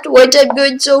left. Why time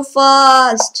going so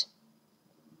fast?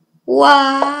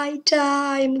 Why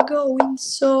time going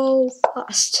so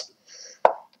fast?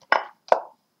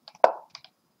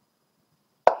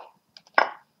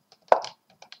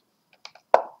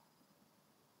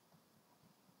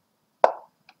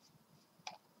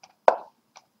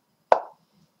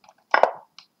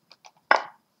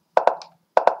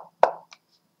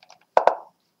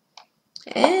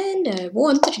 And I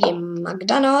won the game.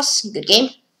 Magdanos, good game.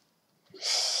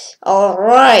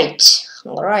 Alright.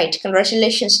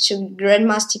 Congratulations to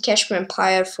Grandmaster Kashmir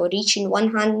Empire for reaching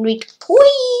 100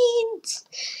 points.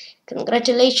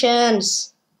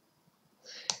 Congratulations.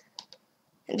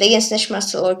 And against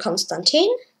Neshmaster Lord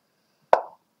Constantine.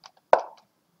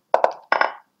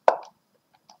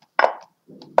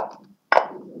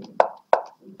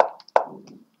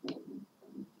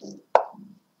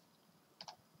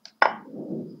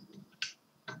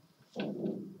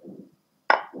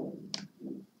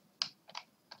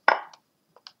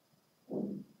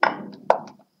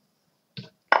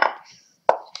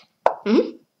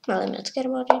 Well, I'm not scared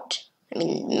about it. I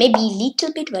mean, maybe a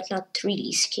little bit, but not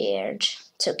really scared.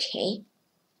 It's okay.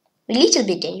 A little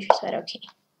bit dangerous, but okay.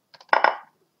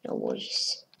 No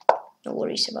worries. No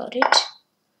worries about it.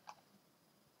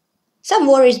 Some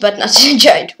worries, but not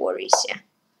giant worries, yeah.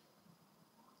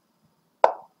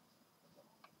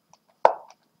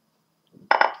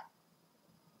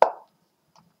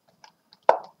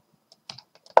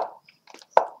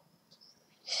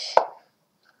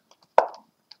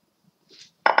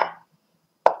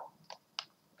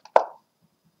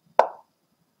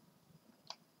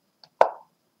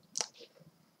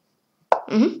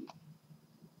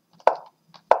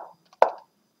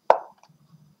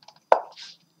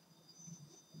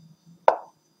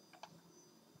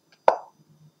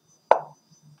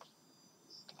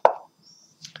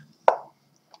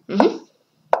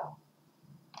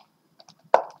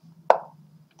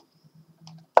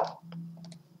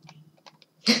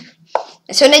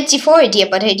 So knight c4 idea,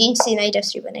 but I didn't see knight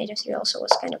f3, but knight f3 also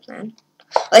was kind of planned.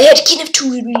 Oh, I had king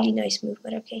f2, really nice move,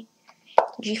 but okay.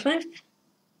 g5.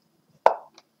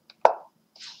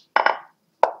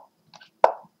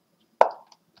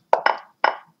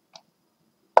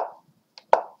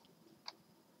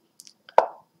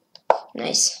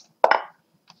 Nice.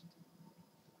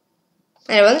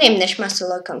 I will name Neshmaster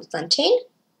Lord Constantine.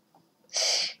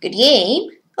 Good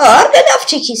game. Oh, I'm gonna have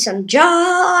to take some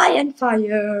giant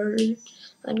fire.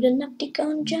 I'm gonna take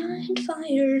on giant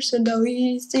fire, so now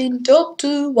he's in top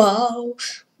 2. Wow.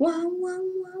 I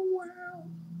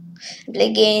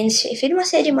play against, if it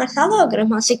was Eddie Marthala or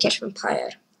Grandmaster Cash Empire.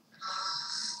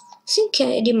 I think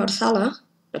Eddie Marthala.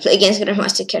 I play against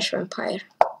Grandmaster Cash Empire.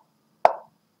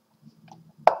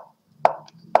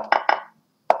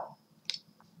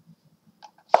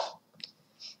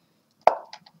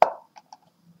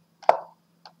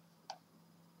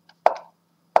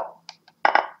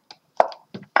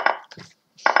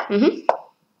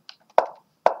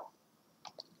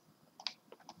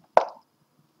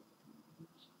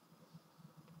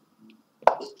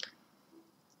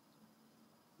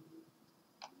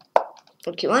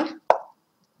 For q1.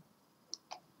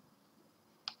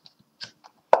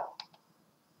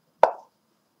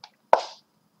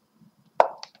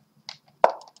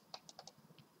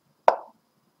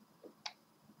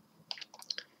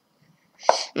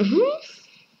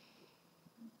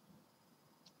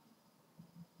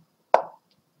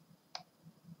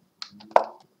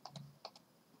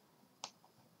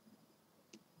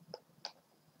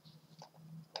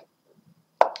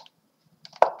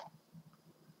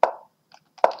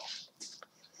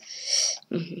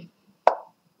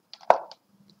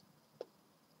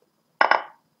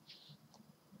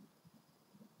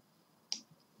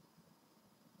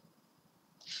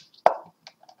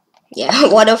 Yeah,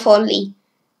 what of only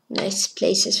nice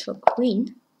places for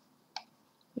queen.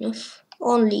 Enough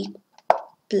only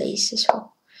places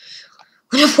for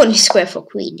One of one is square for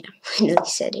queen. Yeah. I know he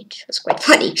said it. It was quite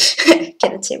funny.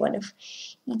 Cannot say one of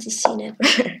easiest scene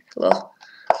ever. Well,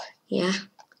 yeah,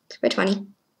 it's quite funny.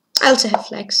 I also have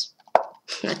flags,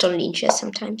 not only in chess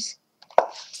sometimes.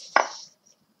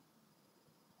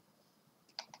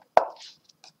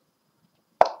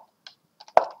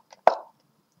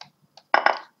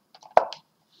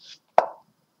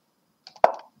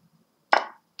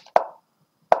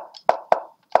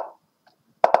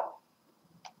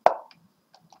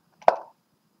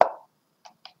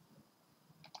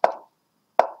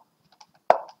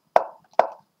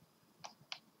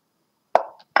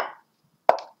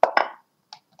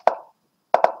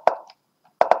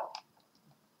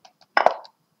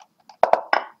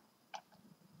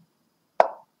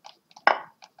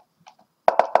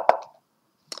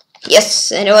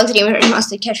 Yes, and I want to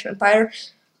Grandmaster Cash Vampire.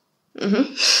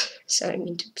 Sorry, I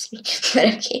mean to speak, but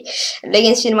okay. And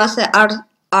against Grandmaster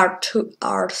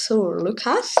Arthur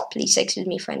Lucas. Please excuse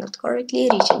me if I not correctly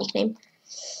reach a nickname.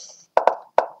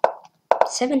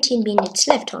 17 minutes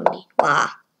left only. Wow,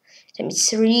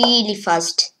 it's really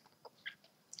fast.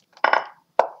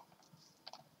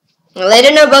 Well, I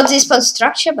don't know about this pawn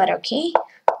structure, but okay.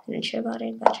 I'm not sure about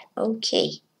it, but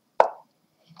okay.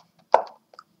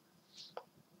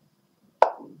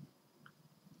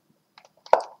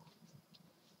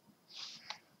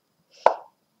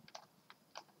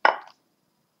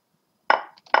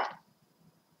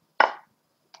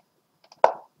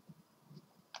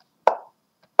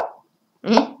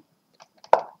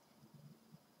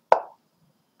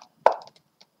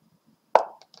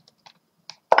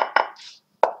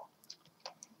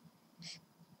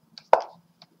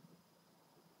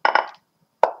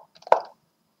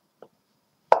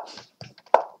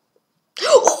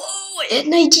 Oh, at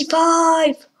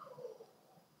 95!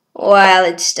 Well,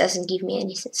 it doesn't give me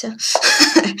anything, so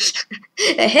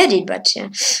I had it, but yeah.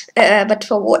 But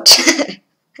for what?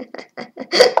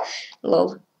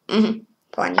 Lol.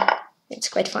 Funny. It's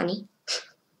quite funny.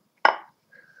 I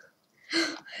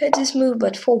had this move,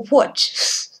 but for what?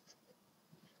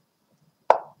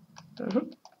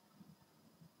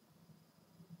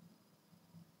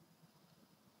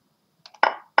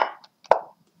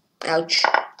 Ouch.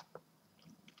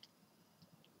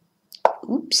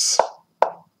 Oops.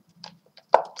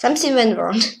 Something went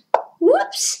wrong.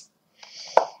 Whoops.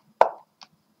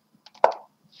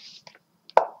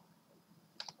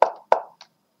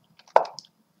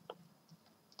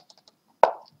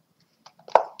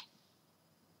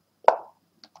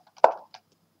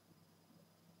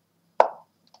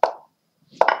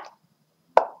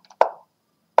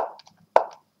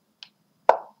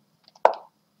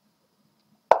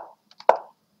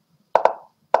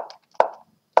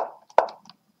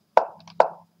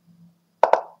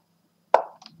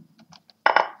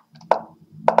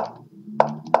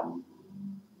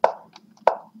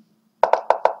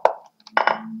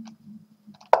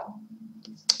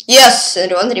 Yes,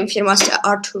 and wondering if your master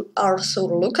Arthur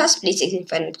Lucas, please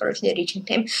if I'm not correctly reaching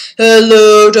him.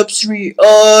 Hello, top 3,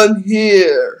 I'm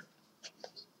here.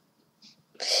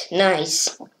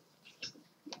 Nice.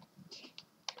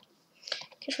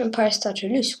 Cash Vampire start to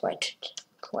lose quite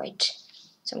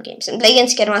some games. And play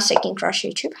against Grandmaster King Crusher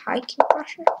YouTube. Hi, King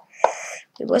Crusher.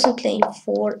 We wasn't playing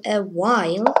for a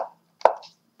while.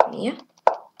 Yeah.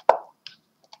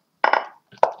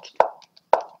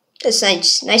 That's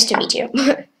nice. Nice to meet you.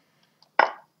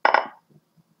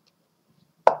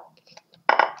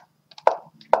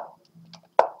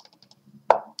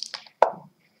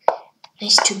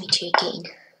 Nice to meet you again.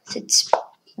 It's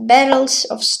battles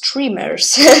of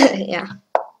streamers. Yeah.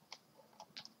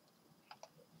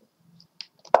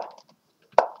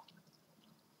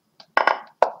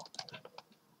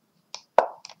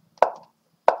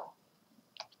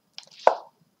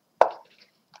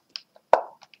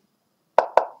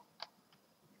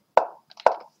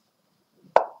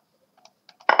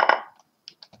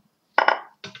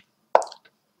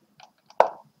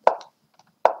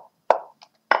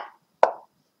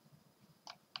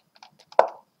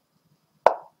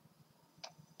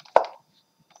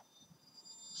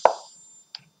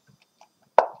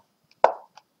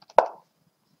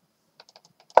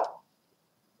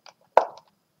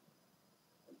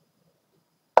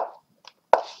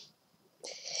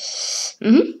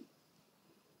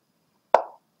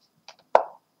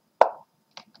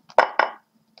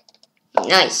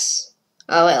 Nice.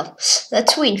 Oh well,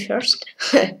 let's win first.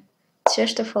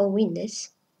 First of all, win this.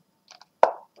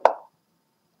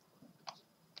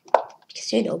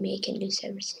 Because you know me, I can lose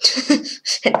everything.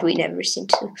 And win everything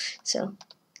too. So,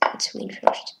 let's win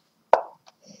first.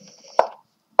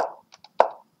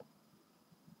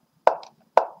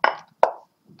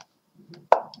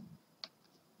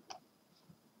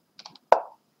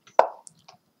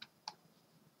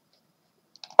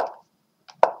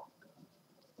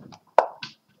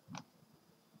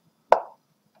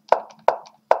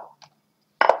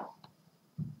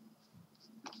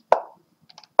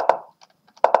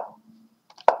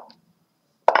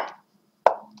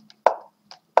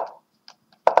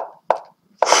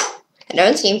 I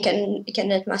don't see him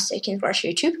Cadet Master can crush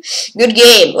YouTube. Good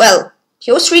game. Well,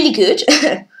 he was really good.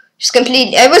 I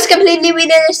was completely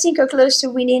winning, I think, or close to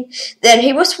winning. Then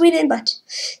he was winning, but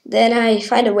then I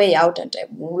find a way out and I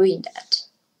win that.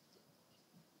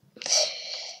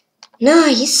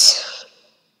 Nice.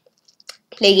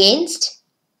 Play against.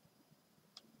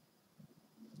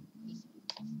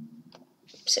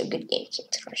 So good game, King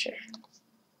Crusher.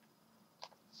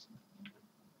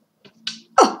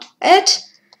 Oh,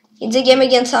 in the game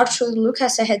against Arthur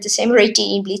Lucas, I had the same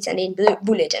rating in Blitz and in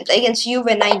Bullet, and play against Juve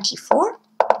 94.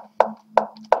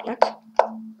 Good luck.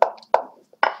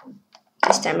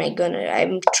 This time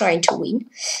I'm trying to win.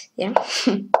 Yeah.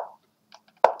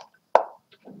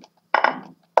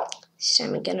 This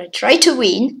time I'm gonna try to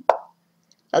win.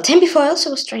 Well, time before I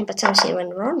also was trying, but something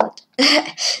went wrong. But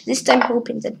this time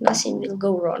hoping that nothing will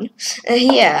go wrong.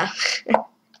 Yeah.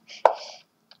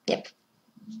 Yep.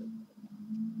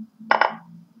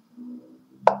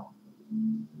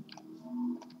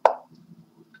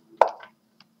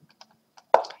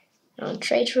 On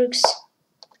trade rooks.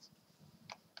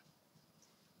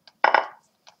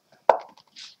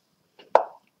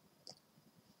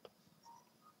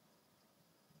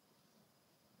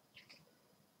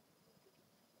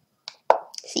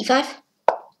 C5.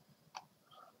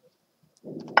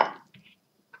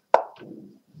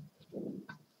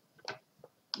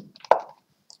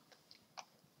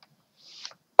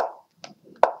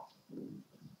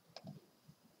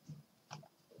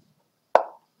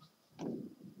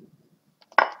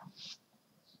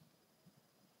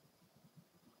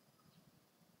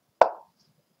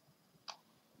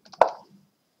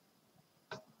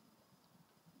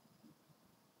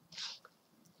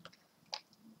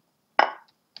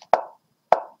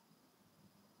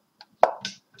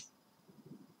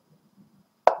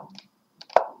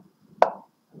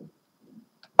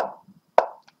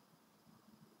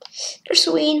 There's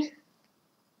a win.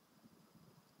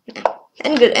 No.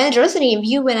 And good. And Rosary in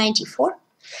view 94.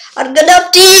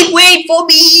 Argonauti, wait for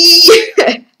me!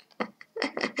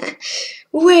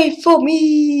 Wait for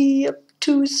me!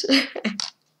 Obtuse. Well,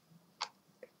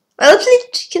 I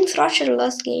played Chicken Thrasher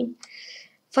last game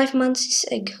 5 months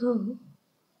ago.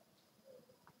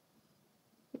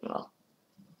 Well,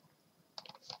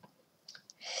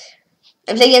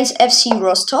 I play against FC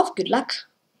Rostov. Good luck.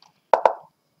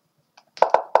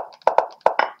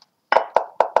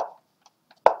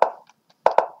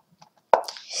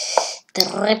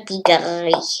 Trippy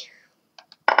guy.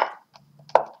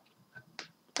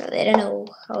 Well, I don't know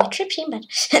how I tripped him, but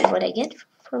and what I get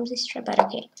from this trip, but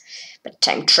okay. But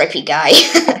I'm trippy guy.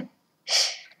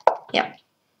 Yeah.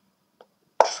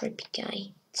 Trippy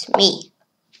guy. It's me.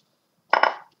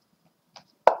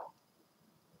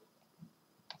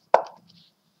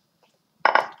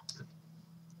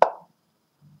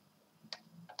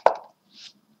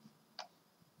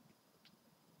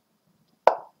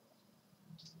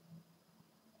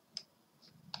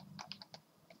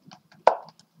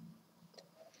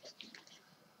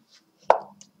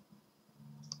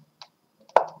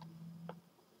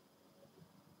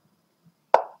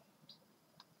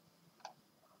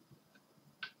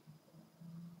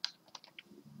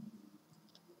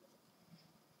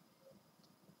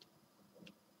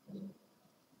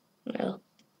 No.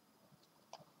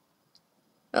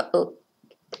 Uh-oh.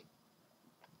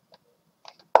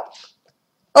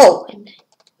 Oh! And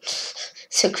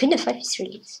so Queen of 5 is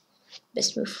really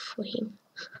best move for him.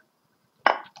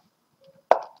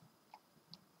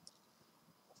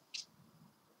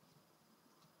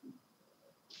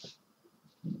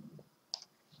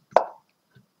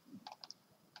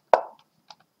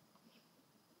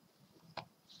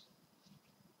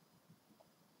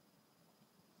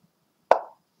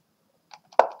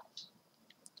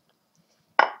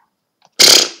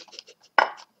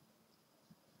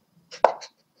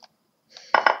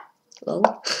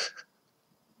 Lol.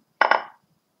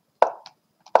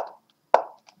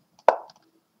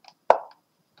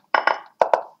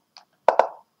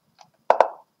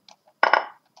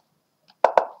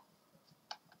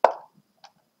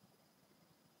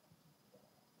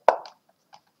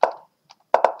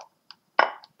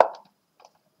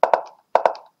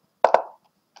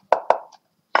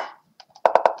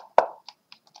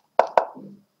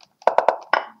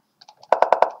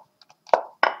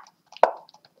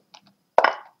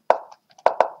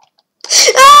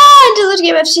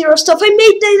 Game FC Rostov. I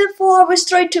made data 4. I was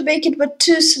trying to make it, but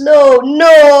too slow.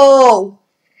 No.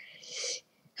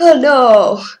 Oh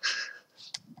no.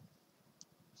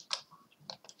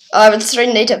 I will try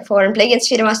data 4 and play against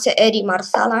Field Master Eddie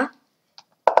Marsala.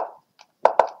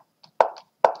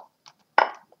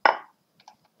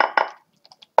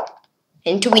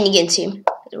 And to win against him.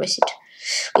 Otherwise it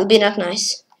will be not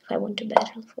nice if I want to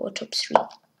battle for top 3.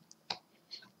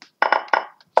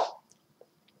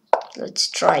 Let's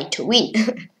try to win.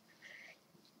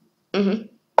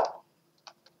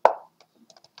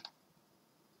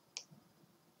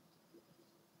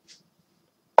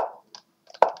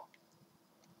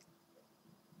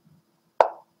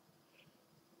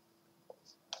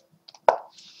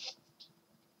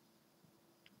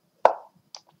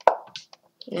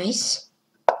 Nice.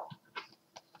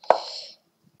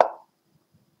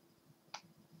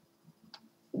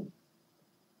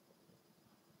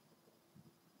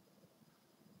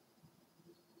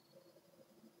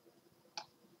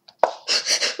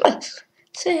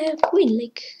 So I have win,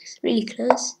 like, it's really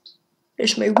close.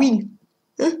 There's my win.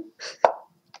 Huh?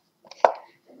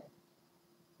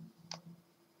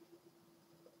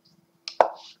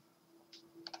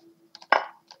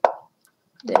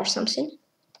 There's something.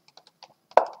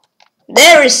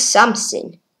 There is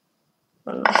something.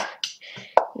 Oh,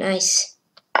 nice.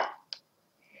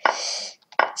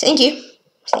 Thank you.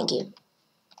 Thank you.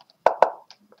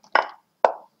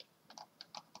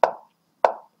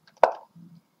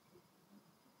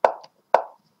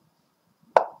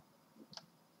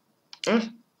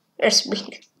 There's win.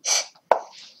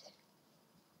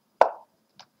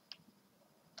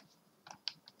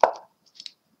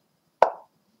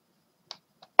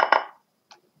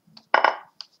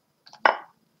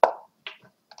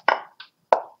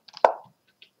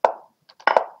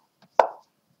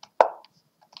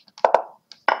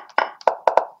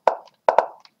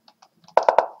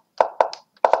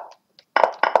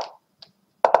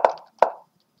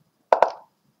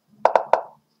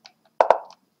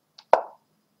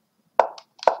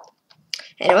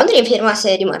 And I wonder if it was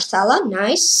Eddie Marsala.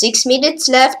 Nice. 6 minutes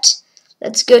left.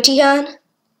 Let's go, Tykhon.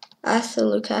 Arthur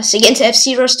Lucas against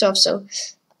FC Rostov. So,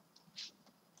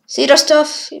 FC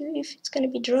Rostov, if it's gonna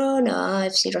be drawn,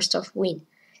 FC Rostov win.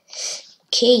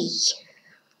 Okay.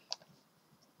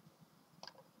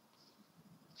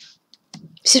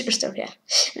 FC Rostov, yeah.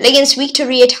 Against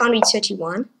Victory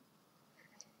 831.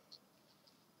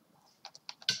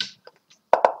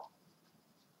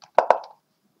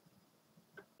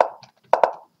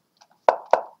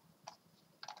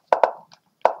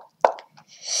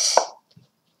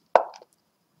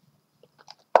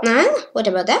 What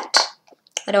about that?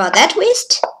 What about that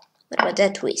twist? What about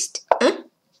that twist? Huh?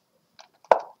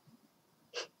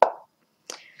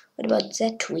 What about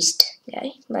that twist?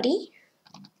 Okay, buddy.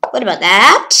 What about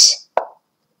that?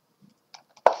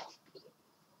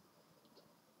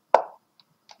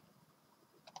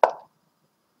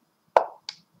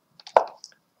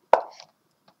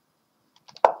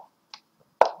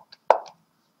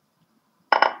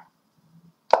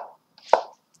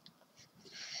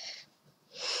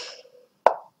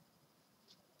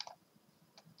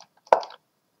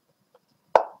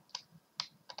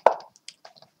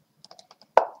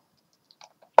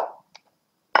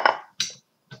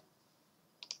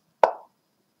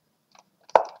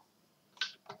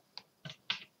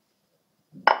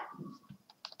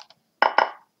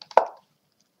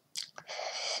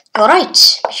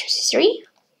 Alright, bishop c3.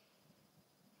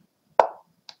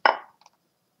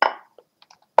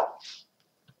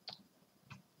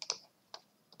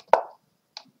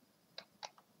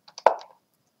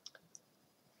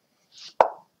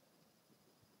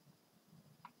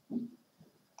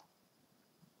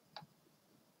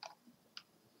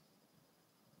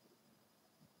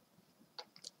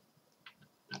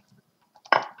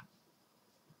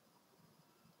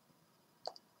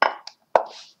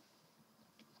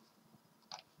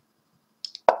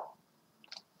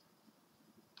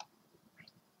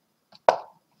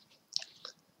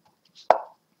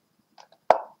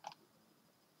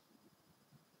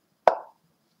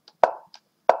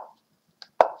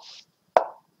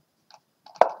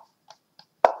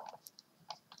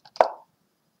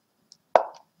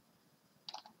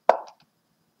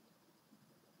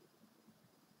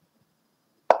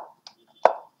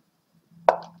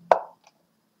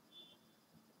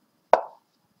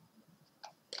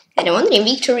 And I'm wondering,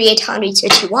 Victory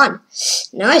 831.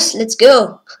 Nice, let's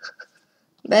go.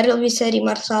 Battle with Eddie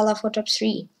Marsala for top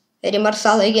 3. Eddie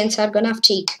Marsala against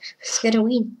Argonautic. He's gonna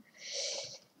win.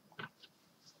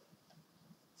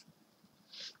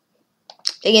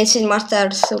 Against Martha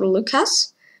Arthur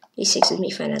Lucas. Please excuse me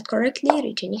if I not correctly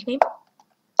read your nickname.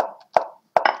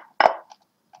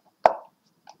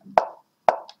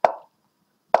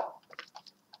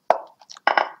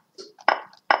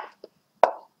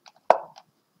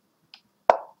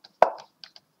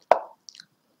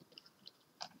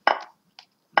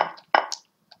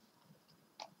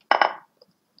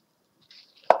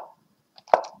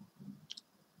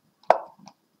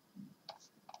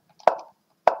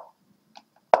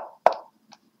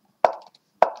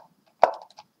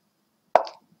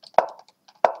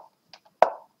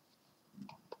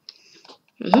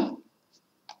 Mm-hmm.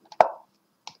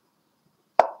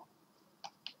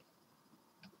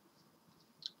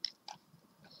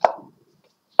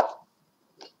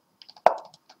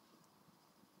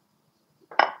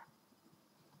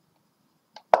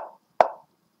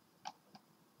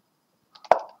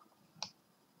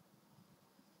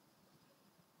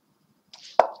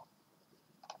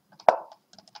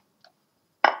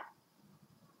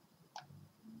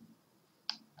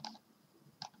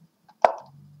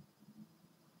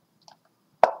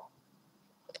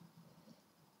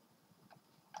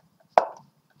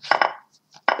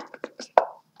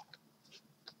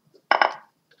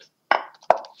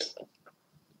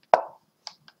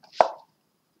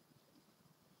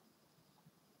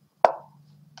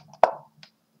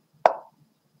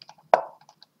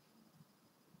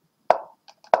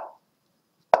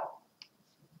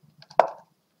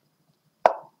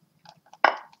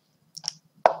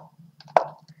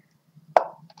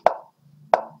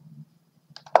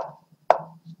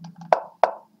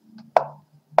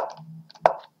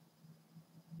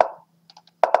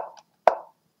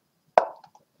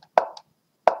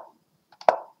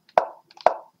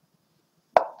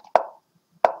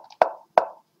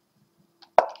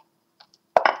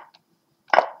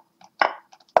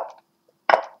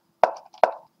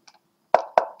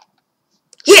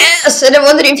 Yes, and I'm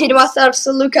wondering if it was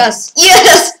also Lucas.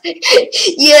 Yes,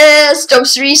 yes, top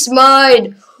 3 is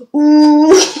mine.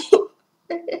 Ooh.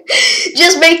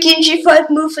 Just making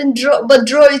G5 move and draw, but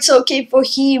draw it's okay for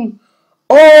him.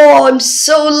 Oh, I'm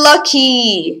so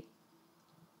lucky.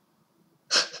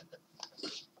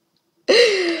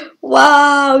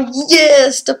 Wow,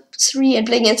 yes, top 3 and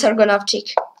playing against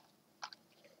Argonautic.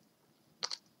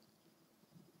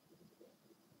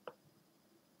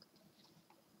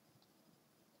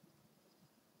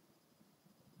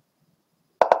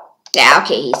 Yeah,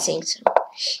 okay, he thinks so.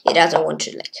 He doesn't want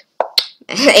to, like,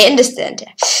 I understand.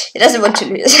 Yeah. He doesn't want to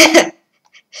lose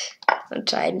on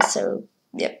time, so,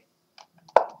 yep.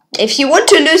 If you want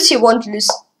to lose, you won't lose,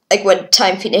 like, when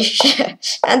time finish. I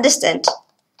understand.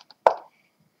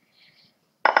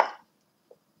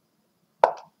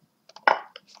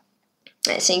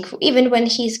 I think even when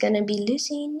he's gonna be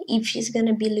losing, if he's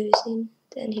gonna be losing,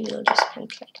 then he will just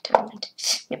spend, like, time and,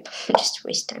 yep, just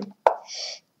waste time.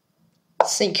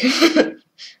 Think.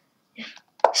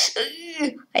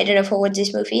 I don't know for what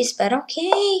this move is, but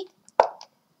okay.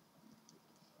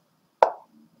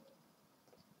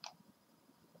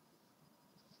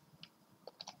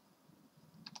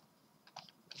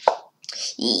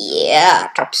 Yeah,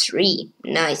 top 3.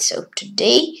 Nice. So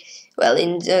today, well,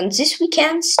 in this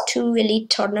weekend's 2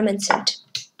 elite tournaments and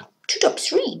 2 top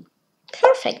 3.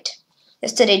 Perfect.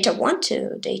 Yesterday top 1,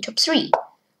 today top 3.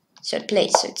 Third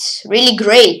place. So it's really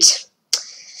great.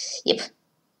 Yep.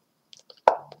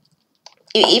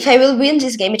 If I will win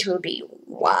this game, it will be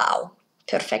wow.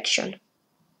 Perfection. It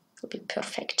will be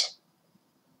perfect.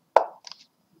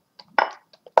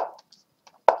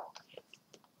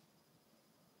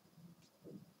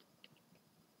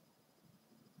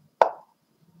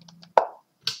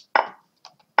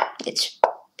 It's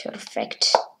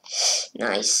perfect.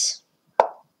 Nice.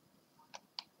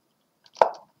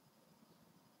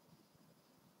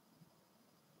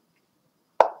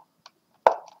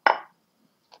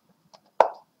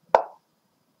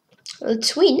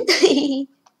 Let's win. Yeah.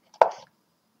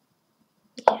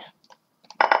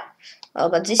 Oh,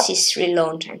 but this is really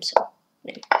long time, so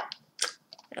yeah,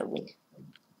 I win.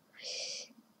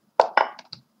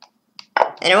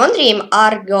 And I'm wondering,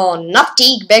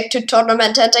 Argonautic back to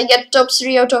tournament, and I get top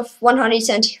 3 out of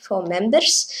 174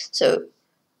 members. So,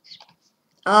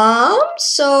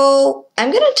 so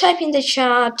I'm gonna type in the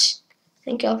chat.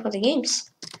 Thank you all for the games.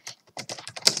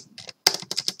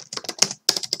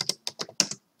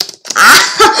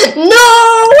 Ah, no!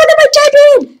 What am I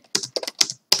typing?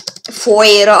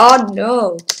 Fuera,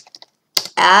 no.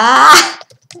 Ah!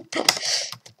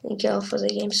 Thank you all for the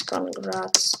games.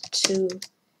 Congrats to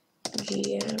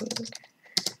GM.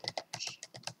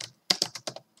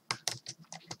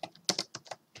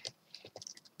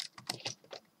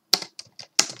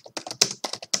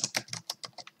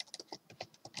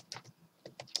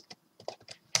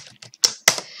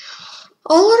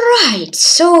 Alright,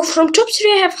 so from top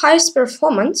 3 I have highest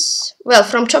performance. Well,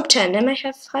 from top 10, do I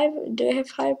have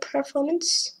high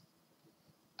performance?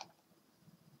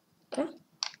 Huh?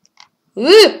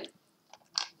 Ooh!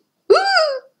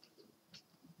 Ooh!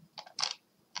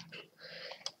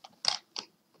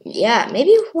 Yeah,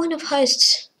 maybe one of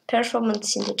highest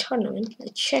performance in the tournament.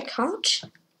 Let's check out.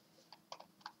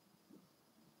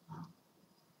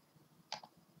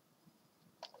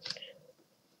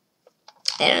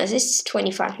 And this is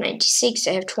 25.96.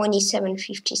 I have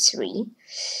 27.53.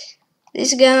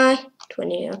 This guy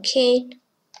 20. Okay.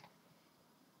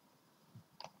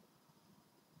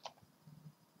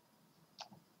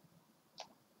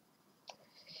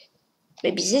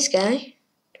 Maybe this guy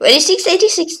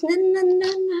 26.86.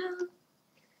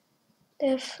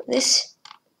 No. This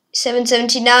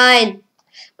 7.79.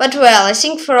 But well, I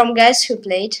think from guys who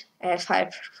played, I have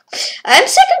higher. I'm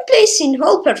second place in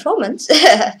whole performance.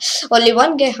 Only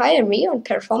one guy higher me on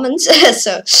performance.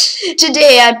 So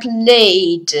today I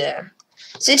played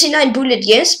 39 bullet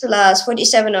games plus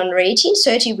 47 on rating,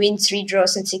 30 wins, 3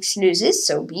 draws, and 6 loses.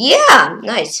 So yeah,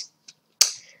 nice.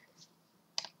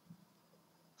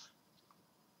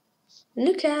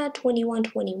 Look at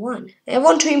 21-21. I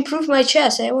want to improve my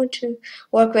chess. I want to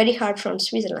work very hard from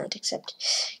Switzerland, except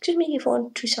excuse me, if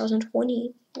on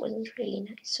 2020 wasn't really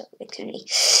nice. So actually,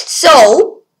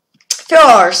 so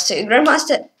first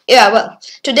Grandmaster. Yeah, well,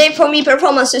 today for me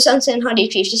performance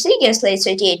 2753 games played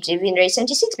 38, win rate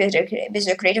 76, best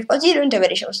creative code 0, and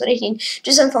average also rating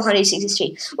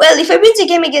 2463. Well, if I win the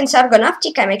game against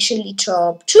Argonautic, I'm actually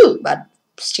top 2, but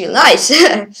still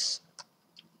nice.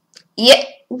 Yeah.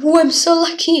 Oh, I'm so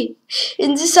lucky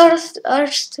in this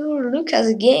Arthur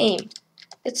Lucas game.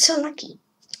 It's so lucky.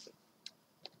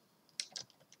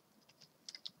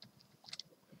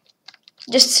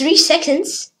 Just 3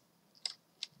 seconds.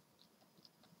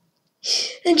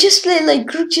 And just play like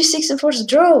group G6 and force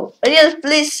draw. Ariel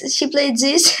plays, she played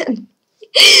this and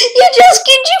you just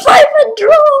king G5 and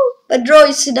draw. But draw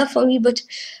is enough for me, but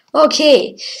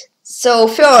okay. So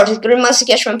first, Grandmaster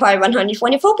Cash Vampire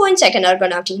 124 points, second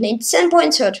Argonautic 97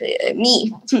 points, third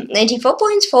me 94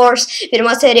 points, fourth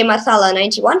Grandmaster Remathala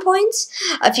 91 points,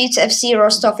 fifth FC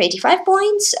Rostov 85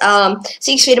 points,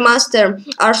 sixth Grandmaster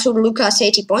Arthur Lucas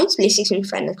 80 points, please 6 minutes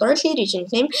final correctly, reaching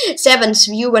name, seventh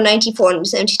Viewer 94 and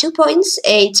 72 points,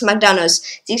 eighth McDonald's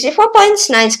 64 points,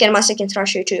 ninth Grandmaster Can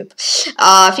Thrush YouTube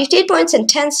 58 points, and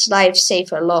 10th Live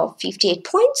Safer Law 58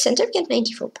 points, and I've got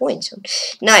 94 points. So,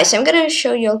 nice. I'm gonna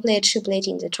show you all players who played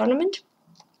in the tournament.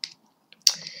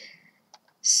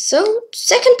 So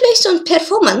second place on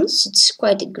performance, it's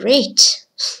quite great.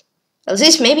 Well,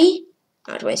 this maybe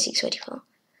not 26-24.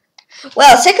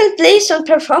 Well, second place on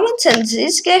performance, and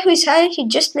this guy who is higher, he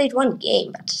just played 1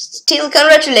 game, but still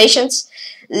congratulations,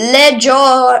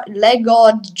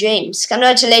 Legod James.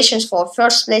 Congratulations for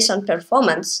first place on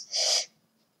performance.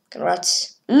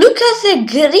 Congrats. Look at the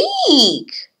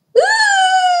Greek. Woo!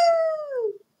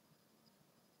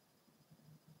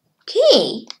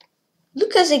 Okay,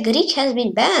 Lucas the Greek has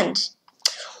been banned.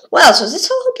 Well, so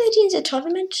that's all who played in the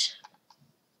tournament.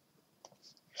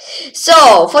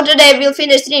 So, for today we'll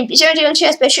finish stream. Please remember to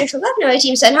share special to love. My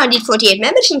team 748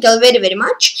 members. Thank you very, very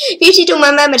much. 52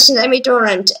 my members since I made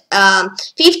torrent.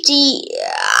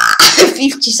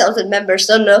 50,000 members,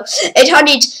 don't know.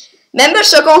 800 members,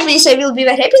 so please I will be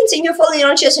very happy. Thank you for following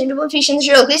on chess and double fish in the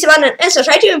show. Please abandon and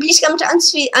subscribe to me. Please come to and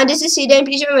this is Sweden.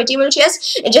 Please remember team on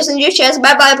chess and just enjoy chess.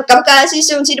 Bye bye. See you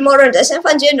soon. See you tomorrow. And that's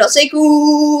fun. Say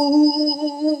cool.